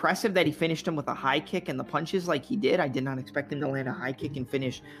it's impressive that he finished him with a high kick and the punches like he did. I did not expect him to land a high kick and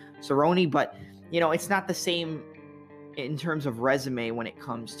finish Cerrone, but it's not the same in terms of resume when it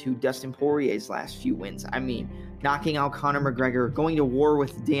comes to Dustin Poirier's last few wins. I mean, knocking out Conor McGregor, going to war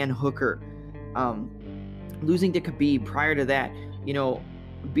with Dan Hooker, losing to Khabib prior to that,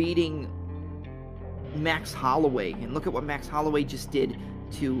 beating Max Holloway. And look at what Max Holloway just did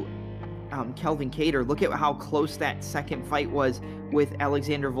to Kelvin Kattar. Look at how close that second fight was with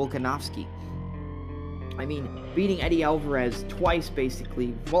Alexander Volkanovski. I mean, beating Eddie Alvarez twice,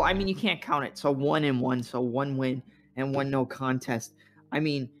 basically. Well, I mean, you can't count it. So 1-1, so 1 win and 1 no contest. I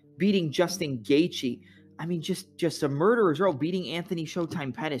mean, beating Justin Gaethje. I mean, just a murderer's row. Beating Anthony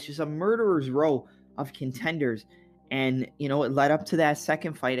Showtime Pettis. Just a murderer's row of contenders. And, it led up to that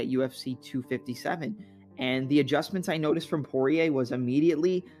second fight at UFC 257. And the adjustments I noticed from Poirier was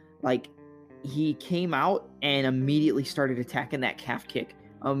immediately, he came out and immediately started attacking that calf kick.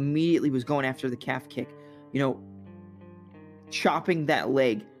 Immediately was going after the calf kick. Chopping the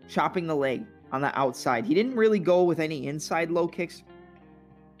leg on the outside. He didn't really go with any inside low kicks,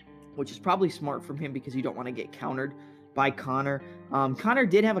 which is probably smart from him because you don't want to get countered by Conor. Conor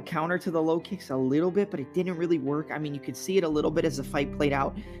did have a counter to the low kicks a little bit, but it didn't really work. I mean, you could see it a little bit as the fight played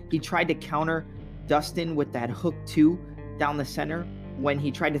out. He tried to counter Dustin with that hook 2 down the center when he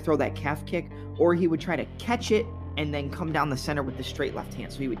tried to throw that calf kick, or he would try to catch it and then come down the center with the straight left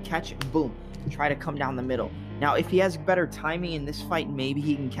hand. So he would catch it and boom, try to come down the middle. Now, if he has better timing in this fight, maybe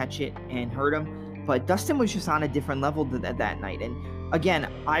he can catch it and hurt him. But Dustin was just on a different level that night. And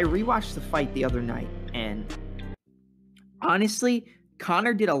again, I rewatched the fight the other night, and honestly,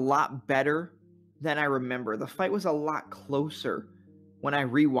 Conor did a lot better than I remember. The fight was a lot closer when I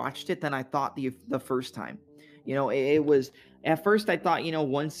rewatched it than I thought the first time. It was, at first I thought,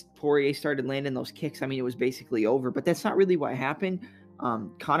 once Poirier started landing those kicks, I mean, it was basically over, but that's not really what happened.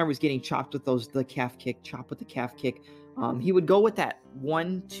 Conor was getting chopped with the calf kick, chopped with the calf kick. He would go with that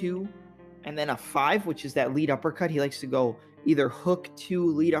 1-2 and then a 5, which is that lead uppercut. He likes to go either hook 2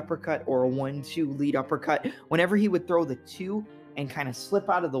 lead uppercut or a 1-2 lead uppercut. Whenever he would throw the 2 and kind of slip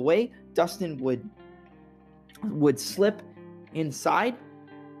out of the way, Dustin would slip inside,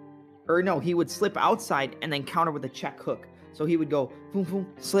 or no, he would slip outside and then counter with a check hook. So he would go boom, boom,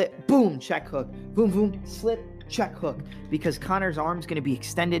 slip, boom, check hook, boom, boom, slip, check hook, because Conor's arm's going to be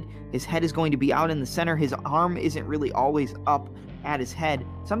extended. His head is going to be out in the center. His arm isn't really always up at his head.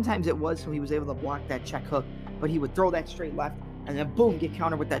 Sometimes it was, so he was able to block that check hook, but he would throw that straight left, and then boom, get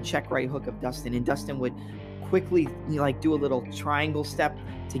countered with that check right hook of Dustin. And Dustin would quickly do a little triangle step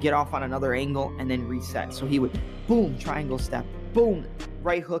to get off on another angle and then reset. So he would boom, triangle step, boom,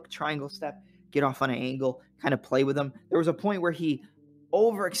 right hook, triangle step, get off on an angle, kind of play with him. There was a point where he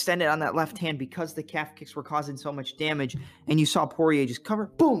overextended on that left hand because the calf kicks were causing so much damage, and you saw Poirier just cover,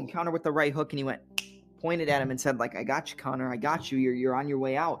 boom, counter with the right hook, and he pointed at him and said, like, I got you, Conor, I got you, you're on your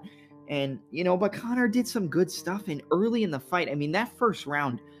way out. And, but Conor did some good stuff, and early in the fight, I mean, that first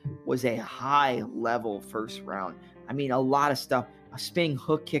round was a high-level first round. I mean, a lot of stuff, a spinning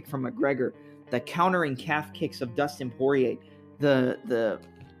hook kick from Mcgregor, the countering calf kicks of Dustin Poirier, the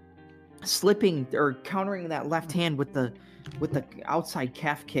slipping or countering that left hand with the outside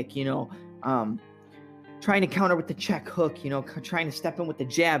calf kick, trying to counter with the check hook, trying to step in with the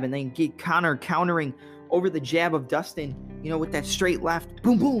jab and then get countering over the jab of Dustin, with that straight left,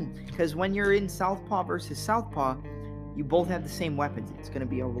 boom, boom. Because when you're in southpaw versus southpaw, you both have the same weapons. It's going to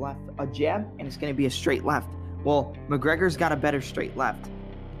be a jab, and it's going to be a straight left. Well, McGregor's got a better straight left.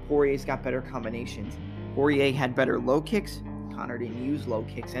 Poirier's got better combinations. Poirier had better low kicks. Conor didn't use low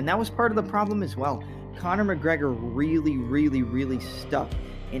kicks, and that was part of the problem as well. Conor McGregor really, really, really stuck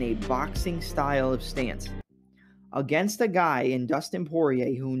in a boxing style of stance against a guy in Dustin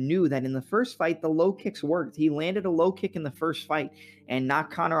Poirier who knew that in the first fight, the low kicks worked. He landed a low kick in the first fight and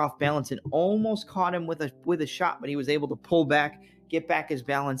knocked Conor off balance and almost caught him with a shot, but he was able to pull back, get back his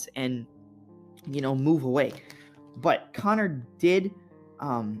balance, and, move away. But Conor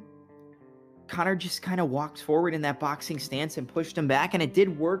just kind of walked forward in that boxing stance and pushed him back, and it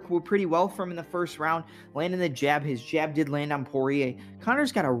did work pretty well for him in the first round, landing the jab. His jab did land on Poirier.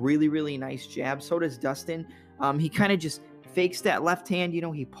 Conor's got a really, really nice jab. So does Dustin. He kind of just fakes that left hand.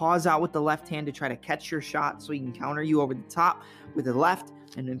 He paws out with the left hand to try to catch your shot so he can counter you over the top with the left,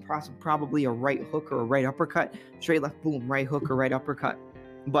 and then probably a right hook or a right uppercut. Straight left, boom, right hook or right uppercut.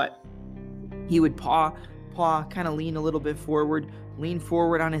 But he would paw, kind of lean a little bit forward, lean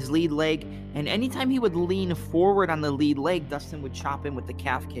forward on his lead leg, and anytime he would lean forward on the lead leg, Dustin would chop in with the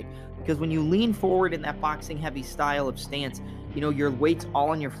calf kick. Because when you lean forward in that boxing heavy style of stance, your weight's all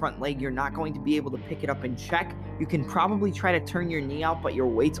on your front leg. You're not going to be able to pick it up and check. You can probably try to turn your knee out, but your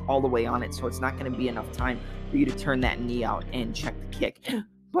weight's all the way on it, so it's not going to be enough time for you to turn that knee out and check the kick.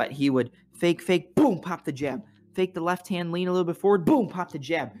 But he would fake, boom, pop the jab. Fake the left hand, lean a little bit forward, boom, pop the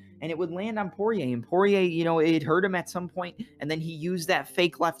jab. And it would land on Poirier. And Poirier, it hurt him at some point. And then he used that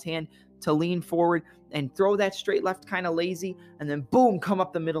fake left hand to lean forward and throw that straight left kind of lazy. And then boom, come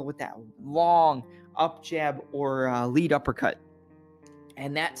up the middle with that long up jab or lead uppercut.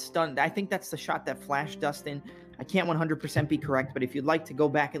 And that stunned. I think that's the shot that flashed Dustin. I can't 100% be correct, but if you'd like to go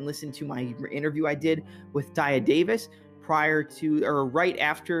back and listen to my interview I did with Dia Davis prior to or right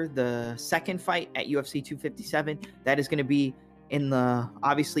after the second fight at UFC 257, that is going to be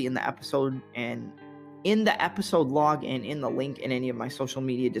obviously in the episode and in the episode log and in the link in any of my social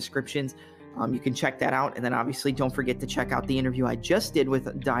media descriptions. You can check that out. And then obviously don't forget to check out the interview I just did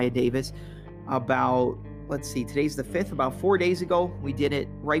with Dia Davis about, today's the 5th, about 4 days ago. We did it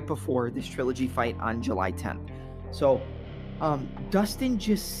right before this Trilogy fight on July 10th. So Dustin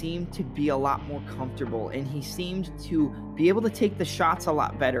just seemed to be a lot more comfortable, and he seemed to be able to take the shots a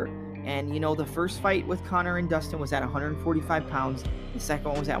lot better. And, the first fight with Conor and Dustin was at 145 pounds. The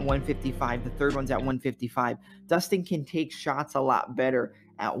second one was at 155. The third one's at 155. Dustin can take shots a lot better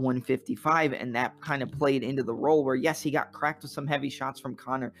at 155, and that kind of played into the role where, yes, he got cracked with some heavy shots from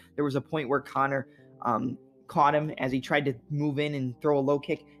Conor. There was a point where Conor caught him as he tried to move in and throw a low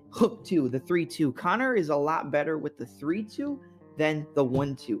kick. Hook 2, the 3-2. Conor is a lot better with the 3-2 than the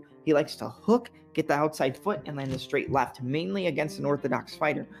 1-2. He likes to hook, get the outside foot, and land the straight left, mainly against an orthodox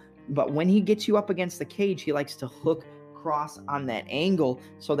fighter. But when he gets you up against the cage, he likes to hook cross on that angle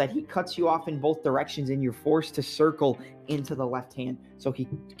so that he cuts you off in both directions and you're forced to circle into the left hand. So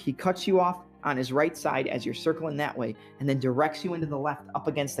he cuts you off on his right side as you're circling that way and then directs you into the left up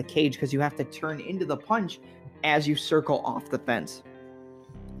against the cage because you have to turn into the punch as you circle off the fence.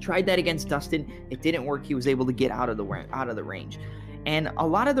 Tried that against Dustin. It didn't work. He was able to get out of the range. And a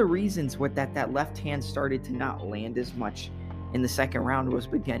lot of the reasons with that left hand started to not land as much in the second round was,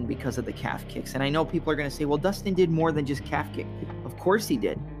 again, because of the calf kicks. And I know people are going to say, well, Dustin did more than just calf kick. Of course he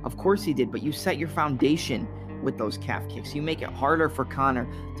did. Of course he did. But you set your foundation with those calf kicks. You make it harder for Conor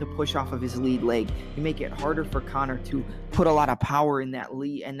to push off of his lead leg. You make it harder for Conor to put a lot of power in that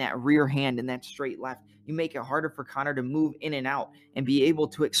lead and that rear hand and that straight left. You make it harder for Conor to move in and out and be able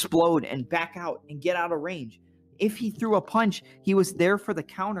to explode and back out and get out of range. If he threw a punch, he was there for the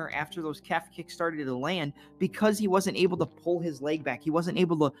counter after those calf kicks started to land because he wasn't able to pull his leg back. He wasn't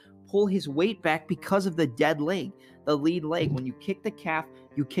able to pull his weight back because of the dead leg, the lead leg. When you kick the calf,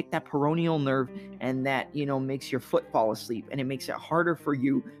 you kick that peroneal nerve, and that, makes your foot fall asleep, and it makes it harder for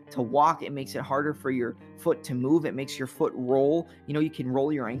you to walk. It makes it harder for your foot to move. It makes your foot roll. You can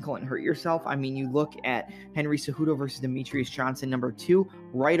roll your ankle and hurt yourself. I mean, you look at Henry Cejudo versus Demetrius Johnson, number 2,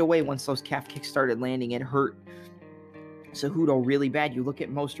 right away once those calf kicks started landing, it hurt Cejudo really bad. You look at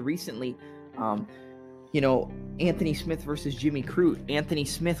most recently, Anthony Smith versus Jimmy Crute. Anthony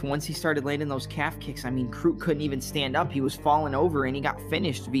Smith, once he started landing those calf kicks, Crute couldn't even stand up. He was falling over, and he got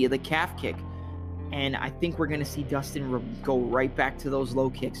finished via the calf kick. And I think we're going to see Dustin go right back to those low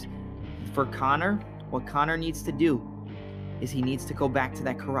kicks. For Conor, what Conor needs to do is he needs to go back to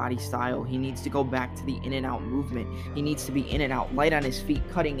that karate style. He needs to go back to the in and out movement. He needs to be in and out, light on his feet,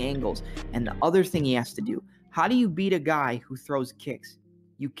 cutting angles. And the other thing he has to do, how do you beat a guy who throws kicks?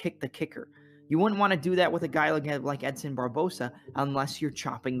 You kick the kicker. You wouldn't want to do that with a guy like Edson Barbosa unless you're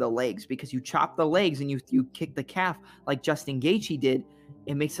chopping the legs, because you chop the legs and you kick the calf like Justin Gaethje did.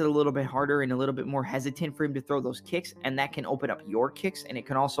 It makes it a little bit harder and a little bit more hesitant for him to throw those kicks, and that can open up your kicks, and it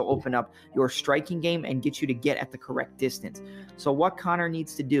can also open up your striking game and get you to get at the correct distance. So what Conor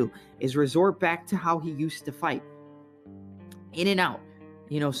needs to do is resort back to how he used to fight. In and out,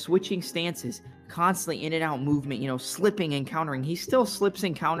 switching stances, constantly in and out movement, slipping and countering. He still slips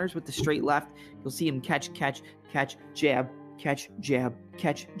and counters with the straight left. You'll see him catch, jab, catch, jab, catch,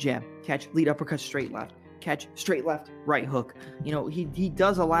 jab, catch, lead uppercut, straight left, catch, straight left, right hook. He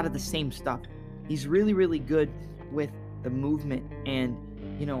does a lot of the same stuff. He's really, really good with the movement and,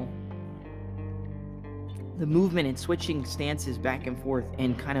 the movement and switching stances back and forth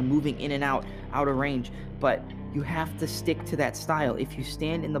and kind of moving in and out of range. But you have to stick to that style. If you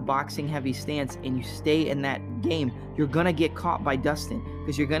stand in the boxing heavy stance and you stay in that game, you're going to get caught by Dustin,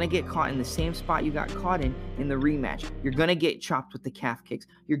 because you're going to get caught in the same spot you got caught in the rematch. You're going to get chopped with the calf kicks.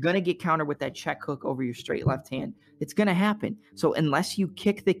 You're going to get countered with that check hook over your straight left hand. It's going to happen. So unless you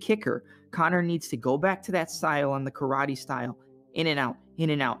kick the kicker, Conor needs to go back to that style on the karate style. In and out,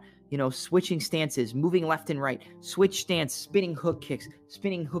 in and out. Switching stances, moving left and right, switch stance, spinning hook kicks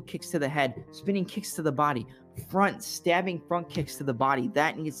to the head, spinning kicks to the body, stabbing front kicks to the body.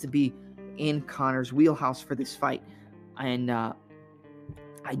 That needs to be in Conor's wheelhouse for this fight. And I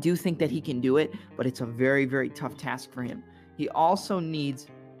do think that he can do it, but it's a very, very tough task for him. He also needs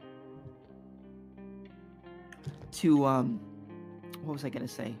to, what was I going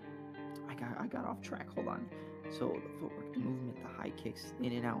to say? I got off track. Hold on. So the footwork, the movement, the high kicks,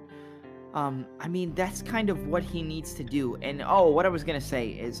 in and out. That's kind of what he needs to do. And what I was gonna say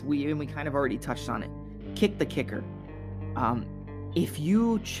is we kind of already touched on it. Kick the kicker. If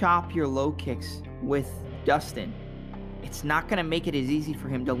you chop your low kicks with Dustin, it's not going to make it as easy for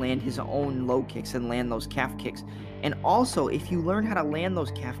him to land his own low kicks and land those calf kicks. And also, if you learn how to land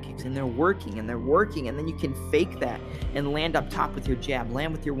those calf kicks and they're working, and then you can fake that and land up top with your jab,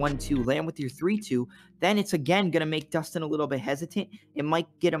 land with your 1-2, land with your 3-2, then it's again going to make Dustin a little bit hesitant. It might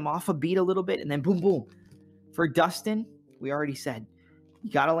get him off a beat a little bit, and then boom, boom. For Dustin, we already said,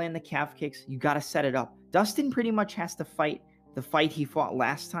 you got to land the calf kicks. You got to set it up. Dustin pretty much has to fight the fight he fought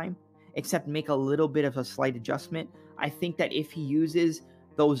last time, except make a little bit of a slight adjustment. I think that if he uses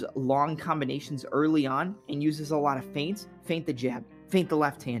those long combinations early on and uses a lot of feints, feint the jab, feint the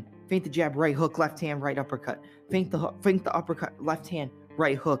left hand, feint the jab, right hook, left hand, right uppercut, feint the hook, feint the uppercut, left hand,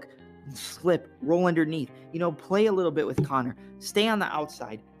 right hook, slip, roll underneath, play a little bit with Conor, stay on the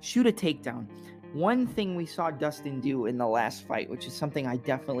outside, shoot a takedown. One thing we saw Dustin do in the last fight, which is something I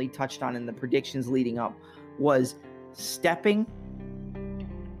definitely touched on in the predictions leading up, was stepping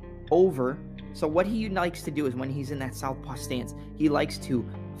over. So what he likes to do is when he's in that southpaw stance, he likes to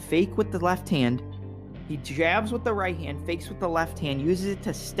fake with the left hand. He jabs with the right hand, fakes with the left hand, uses it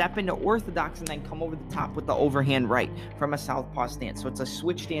to step into orthodox, and then come over the top with the overhand right from a southpaw stance. So it's a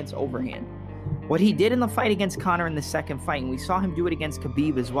switch stance overhand. What he did in the fight against Conor in the second fight, and we saw him do it against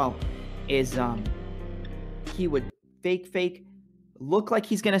Khabib as well, is he would fake, look like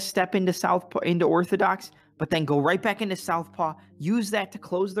he's going to step into southpaw, into orthodox, but then go right back into southpaw, use that to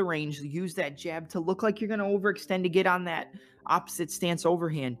close the range, use that jab to look like you're going to overextend to get on that opposite stance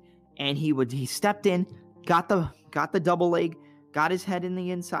overhand. And he stepped in, got the double leg, got his head in the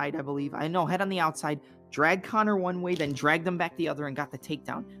inside, I believe. Head on the outside, dragged Conor one way, then dragged him back the other and got the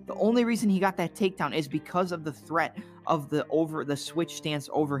takedown. The only reason he got that takedown is because of the threat of the switch stance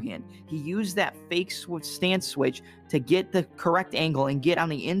overhand. He used that fake stance switch to get the correct angle and get on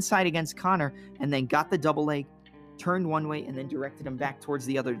the inside against Conor, and then got the double leg, turned one way, and then directed him back towards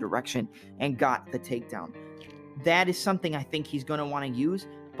the other direction and got the takedown. That is something I think he's going to want to use,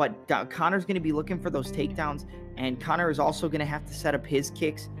 But Conor's going to be looking for those takedowns, and Conor is also going to have to set up his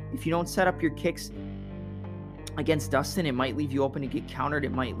kicks. If you don't set up your kicks against Dustin, it might leave you open to get countered.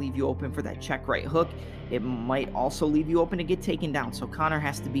 It might leave you open for that check right hook. It might also leave you open to get taken down. So Conor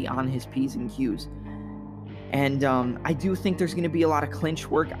has to be on his P's and Q's. And I do think there's going to be a lot of clinch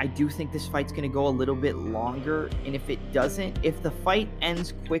work. I do think this fight's going to go a little bit longer. And if it doesn't, if the fight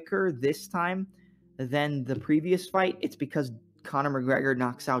ends quicker this time than the previous fight, it's because Conor McGregor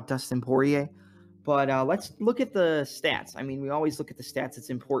knocks out Dustin Poirier. But let's look at the stats. I mean, we always look at the stats. It's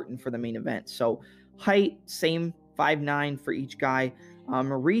important for the main event. So height, same 5'9" for each guy.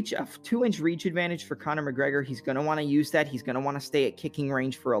 Reach, a 2-inch reach advantage for Conor McGregor. He's going to want to use that. He's going to want to stay at kicking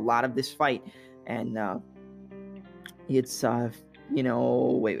range for a lot of this fight. And it's,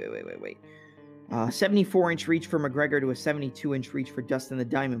 74-inch reach for McGregor to a 72-inch reach for Dustin the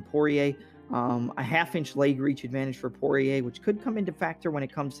Diamond Poirier. A half-inch leg reach advantage for Poirier, which could come into factor when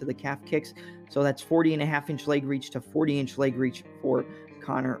it comes to the calf kicks. So that's 40.5-inch leg reach to 40-inch leg reach for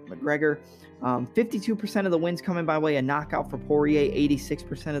Conor McGregor. 52% of the wins coming by way of knockout for Poirier.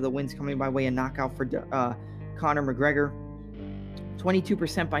 86% of the wins coming by way of knockout for Conor McGregor.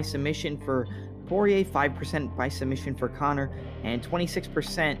 22% by submission for Poirier, 5% by submission for Conor, and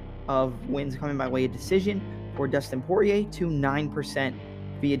 26% of wins coming by way of decision for Dustin Poirier to 9%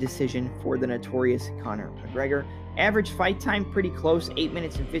 via decision for the notorious Conor McGregor. Average fight time pretty close, 8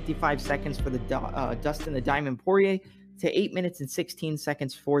 minutes and 55 seconds for the Dustin the Diamond Poirier to 8 minutes and 16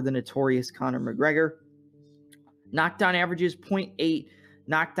 seconds for the notorious Conor McGregor. Knockdown averages 0.8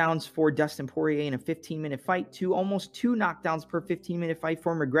 knockdowns for Dustin Poirier in a 15-minute fight to almost 2 knockdowns per 15-minute fight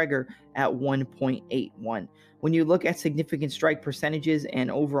for McGregor at 1.81. When you look at significant strike percentages and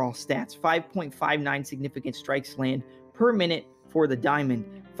overall stats, 5.59 significant strikes land per minute for the Diamond,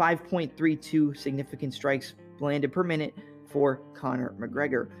 5.32 significant strikes landed per minute for Conor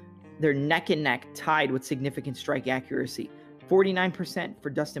McGregor. They're neck and neck, tied with significant strike accuracy. 49% for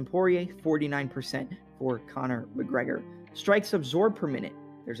Dustin Poirier, 49% for Conor McGregor. Strikes absorbed per minute.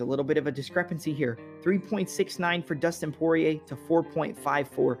 There's a little bit of a discrepancy here. 3.69 for Dustin Poirier to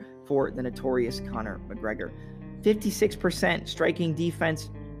 4.54 for the notorious Conor McGregor. 56% striking defense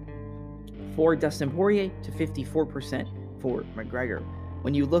for Dustin Poirier to 54% for McGregor.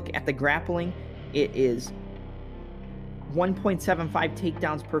 When you look at the grappling, it is 1.75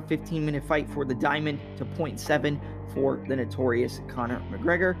 takedowns per 15-minute fight for the Diamond to 0.7 for the notorious Conor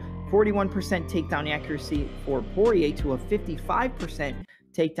McGregor. 41% takedown accuracy for Poirier to a 55%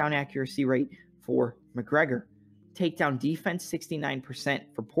 takedown accuracy rate for McGregor. Takedown defense, 69%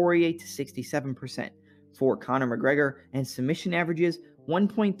 for Poirier to 67% for Conor McGregor. And submission averages,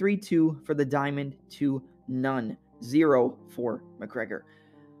 1.32 for the Diamond to none, 0 for McGregor.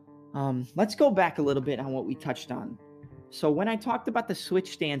 Let's go back a little bit on what we touched on. So when I talked about the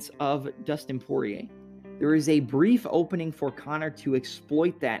switch stance of Dustin Poirier, there is a brief opening for Conor to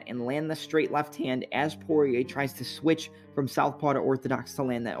exploit that and land the straight left hand as Poirier tries to switch from southpaw to orthodox to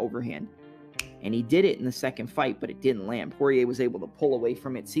land that overhand. And he did it in the second fight, but it didn't land. Poirier was able to pull away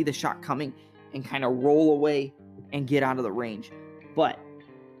from it, see the shot coming, and kind of roll away and get out of the range. But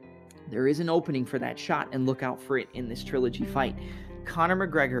there is an opening for that shot, and look out for it in this Trilogy fight. Conor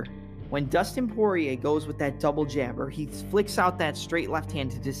McGregor, when Dustin Poirier goes with that double jab, or he flicks out that straight left hand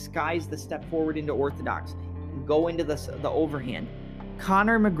to disguise the step forward into orthodox and go into the overhand,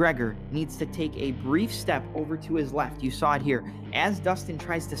 Conor McGregor needs to take a brief step over to his left. You saw it here. As Dustin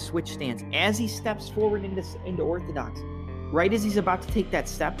tries to switch stance, as he steps forward into orthodox, right as he's about to take that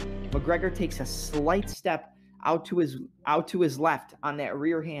step, McGregor takes a slight step out to his left on that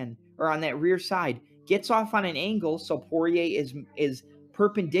rear hand, or on that rear side, gets off on an angle so Poirier is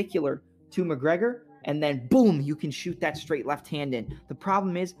perpendicular to McGregor, and then boom, you can shoot that straight left hand in. The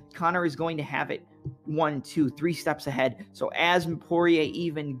problem is Conor is going to have it 1, 2, 3 steps ahead. So as Poirier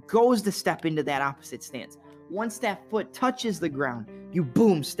even goes to step into that opposite stance, once that foot touches the ground, you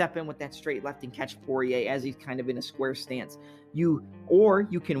boom, step in with that straight left and catch Poirier as he's kind of in a square stance. Or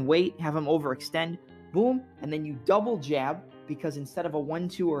you can wait, have him overextend, boom, and then you double jab, because instead of a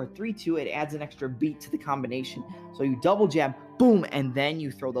 1-2 or a 3-2, it adds an extra beat to the combination. So you double jab, boom, and then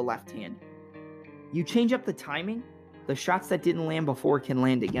you throw the left hand. You change up the timing, the shots that didn't land before can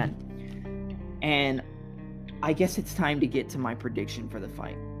land again. And I guess it's time to get to my prediction for the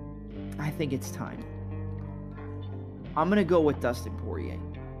fight. I think it's time. I'm going to go with Dustin Poirier.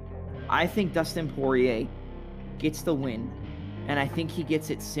 I think Dustin Poirier gets the win, and I think he gets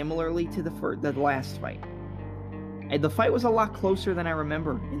it similarly to the last fight. And the fight was a lot closer than I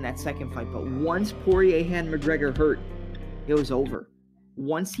remember in that second fight, but once Poirier had McGregor hurt, it was over.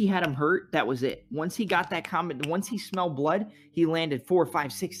 Once he had him hurt, that was it. Once he got that once he smelled blood, he landed 4,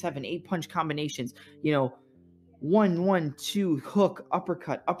 5, 6, 7, 8 punch combinations. 1, 1, 2, hook,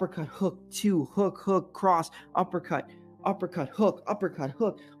 uppercut, uppercut, hook, 2, hook, hook, cross, uppercut, uppercut, hook, uppercut,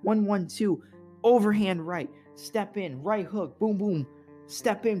 hook, 1, 1, 2, overhand right, step in, right hook, boom, boom,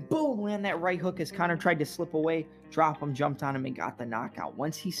 step in, boom, land that right hook as Conor tried to slip away, drop him, jumped on him, and got the knockout.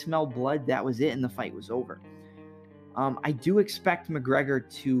 Once he smelled blood, that was it, and the fight was over. I do expect Mcgregor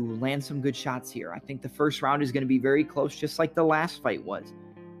to land some good shots here. I think the first round is going to be very close, just like the last fight was.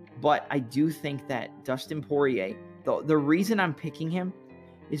 But I do think that Dustin Poirier, the reason I'm picking him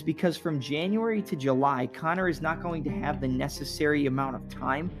is because from January to July, Conor is not going to have the necessary amount of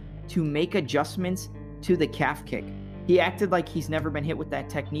time to make adjustments to the calf kick. He acted like he's never been hit with that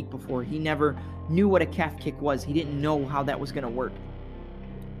technique before. He never knew what a calf kick was. He didn't know how that was going to work.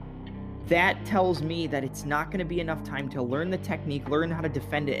 That tells me that it's not going to be enough time to learn the technique, learn how to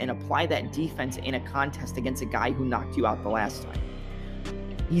defend it, and apply that defense in a contest against a guy who knocked you out the last time.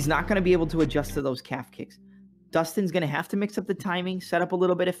 He's not going to be able to adjust to those calf kicks. Dustin's going to have to mix up the timing, set up a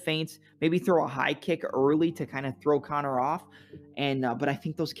little bit of feints, maybe throw a high kick early to kind of throw Conor off. But I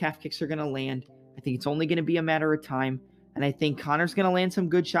think those calf kicks are going to land. I think it's only going to be a matter of time. And I think Conor's going to land some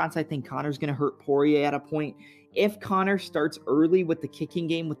good shots. I think Conor's going to hurt Poirier at a point. If Conor starts early with the kicking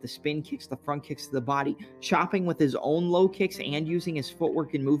game, with the spin kicks, the front kicks to the body, chopping with his own low kicks and using his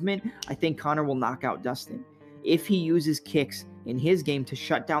footwork and movement, I think Conor will knock out Dustin. If he uses kicks in his game to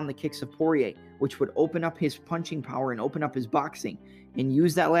shut down the kicks of Poirier, which would open up his punching power and open up his boxing, and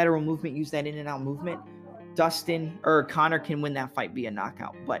use that lateral movement, use that in and out movement, Conor can win that fight via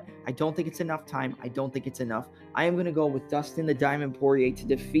knockout. But I don't think it's enough time. I don't think it's enough. I am going to go with Dustin the Diamond Poirier to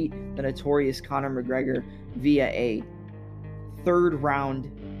defeat the notorious Conor McGregor via a third round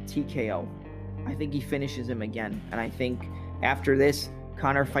TKO. I think he finishes him again. And I think after this,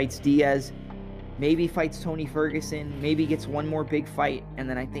 Conor fights Diaz, maybe fights Tony Ferguson, maybe gets one more big fight, and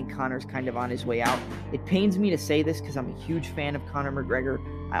then I think Conor's kind of on his way out. It pains me to say this because I'm a huge fan of Conor McGregor.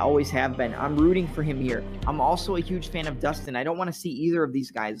 I always have been. I'm rooting for him here. I'm also a huge fan of Dustin. I don't want to see either of these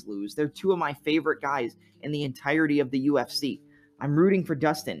guys lose. They're two of my favorite guys in the entirety of the UFC. I'm rooting for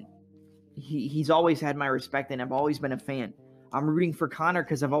Dustin. He's always had my respect, and I've always been a fan. I'm rooting for Conor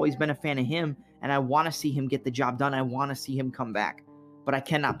because I've always been a fan of him, and I want to see him get the job done. I want to see him come back. But I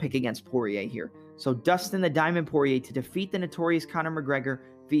cannot pick against Poirier here. So Dustin the Diamond Poirier to defeat the notorious Conor McGregor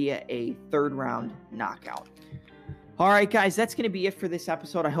via a third round knockout. All right, guys, that's going to be it for this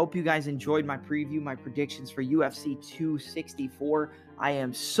episode. I hope you guys enjoyed my preview, my predictions for UFC 264. I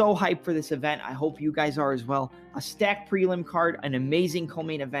am so hyped for this event. I hope you guys are as well. A stacked prelim card, an amazing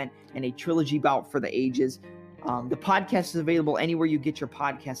co-main event, and a trilogy bout for the ages. The podcast is available anywhere you get your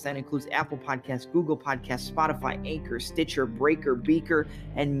podcasts. That includes Apple Podcasts, Google Podcasts, Spotify, Anchor, Stitcher, Breaker, Beaker,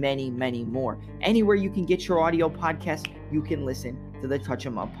 and many, many more. Anywhere you can get your audio podcast, you can listen to the Touch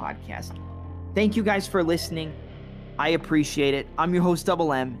 'Em Up podcast. Thank you guys for listening. I appreciate it. I'm your host,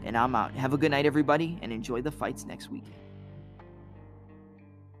 Double M, and I'm out. Have a good night, everybody, and enjoy the fights next weekend.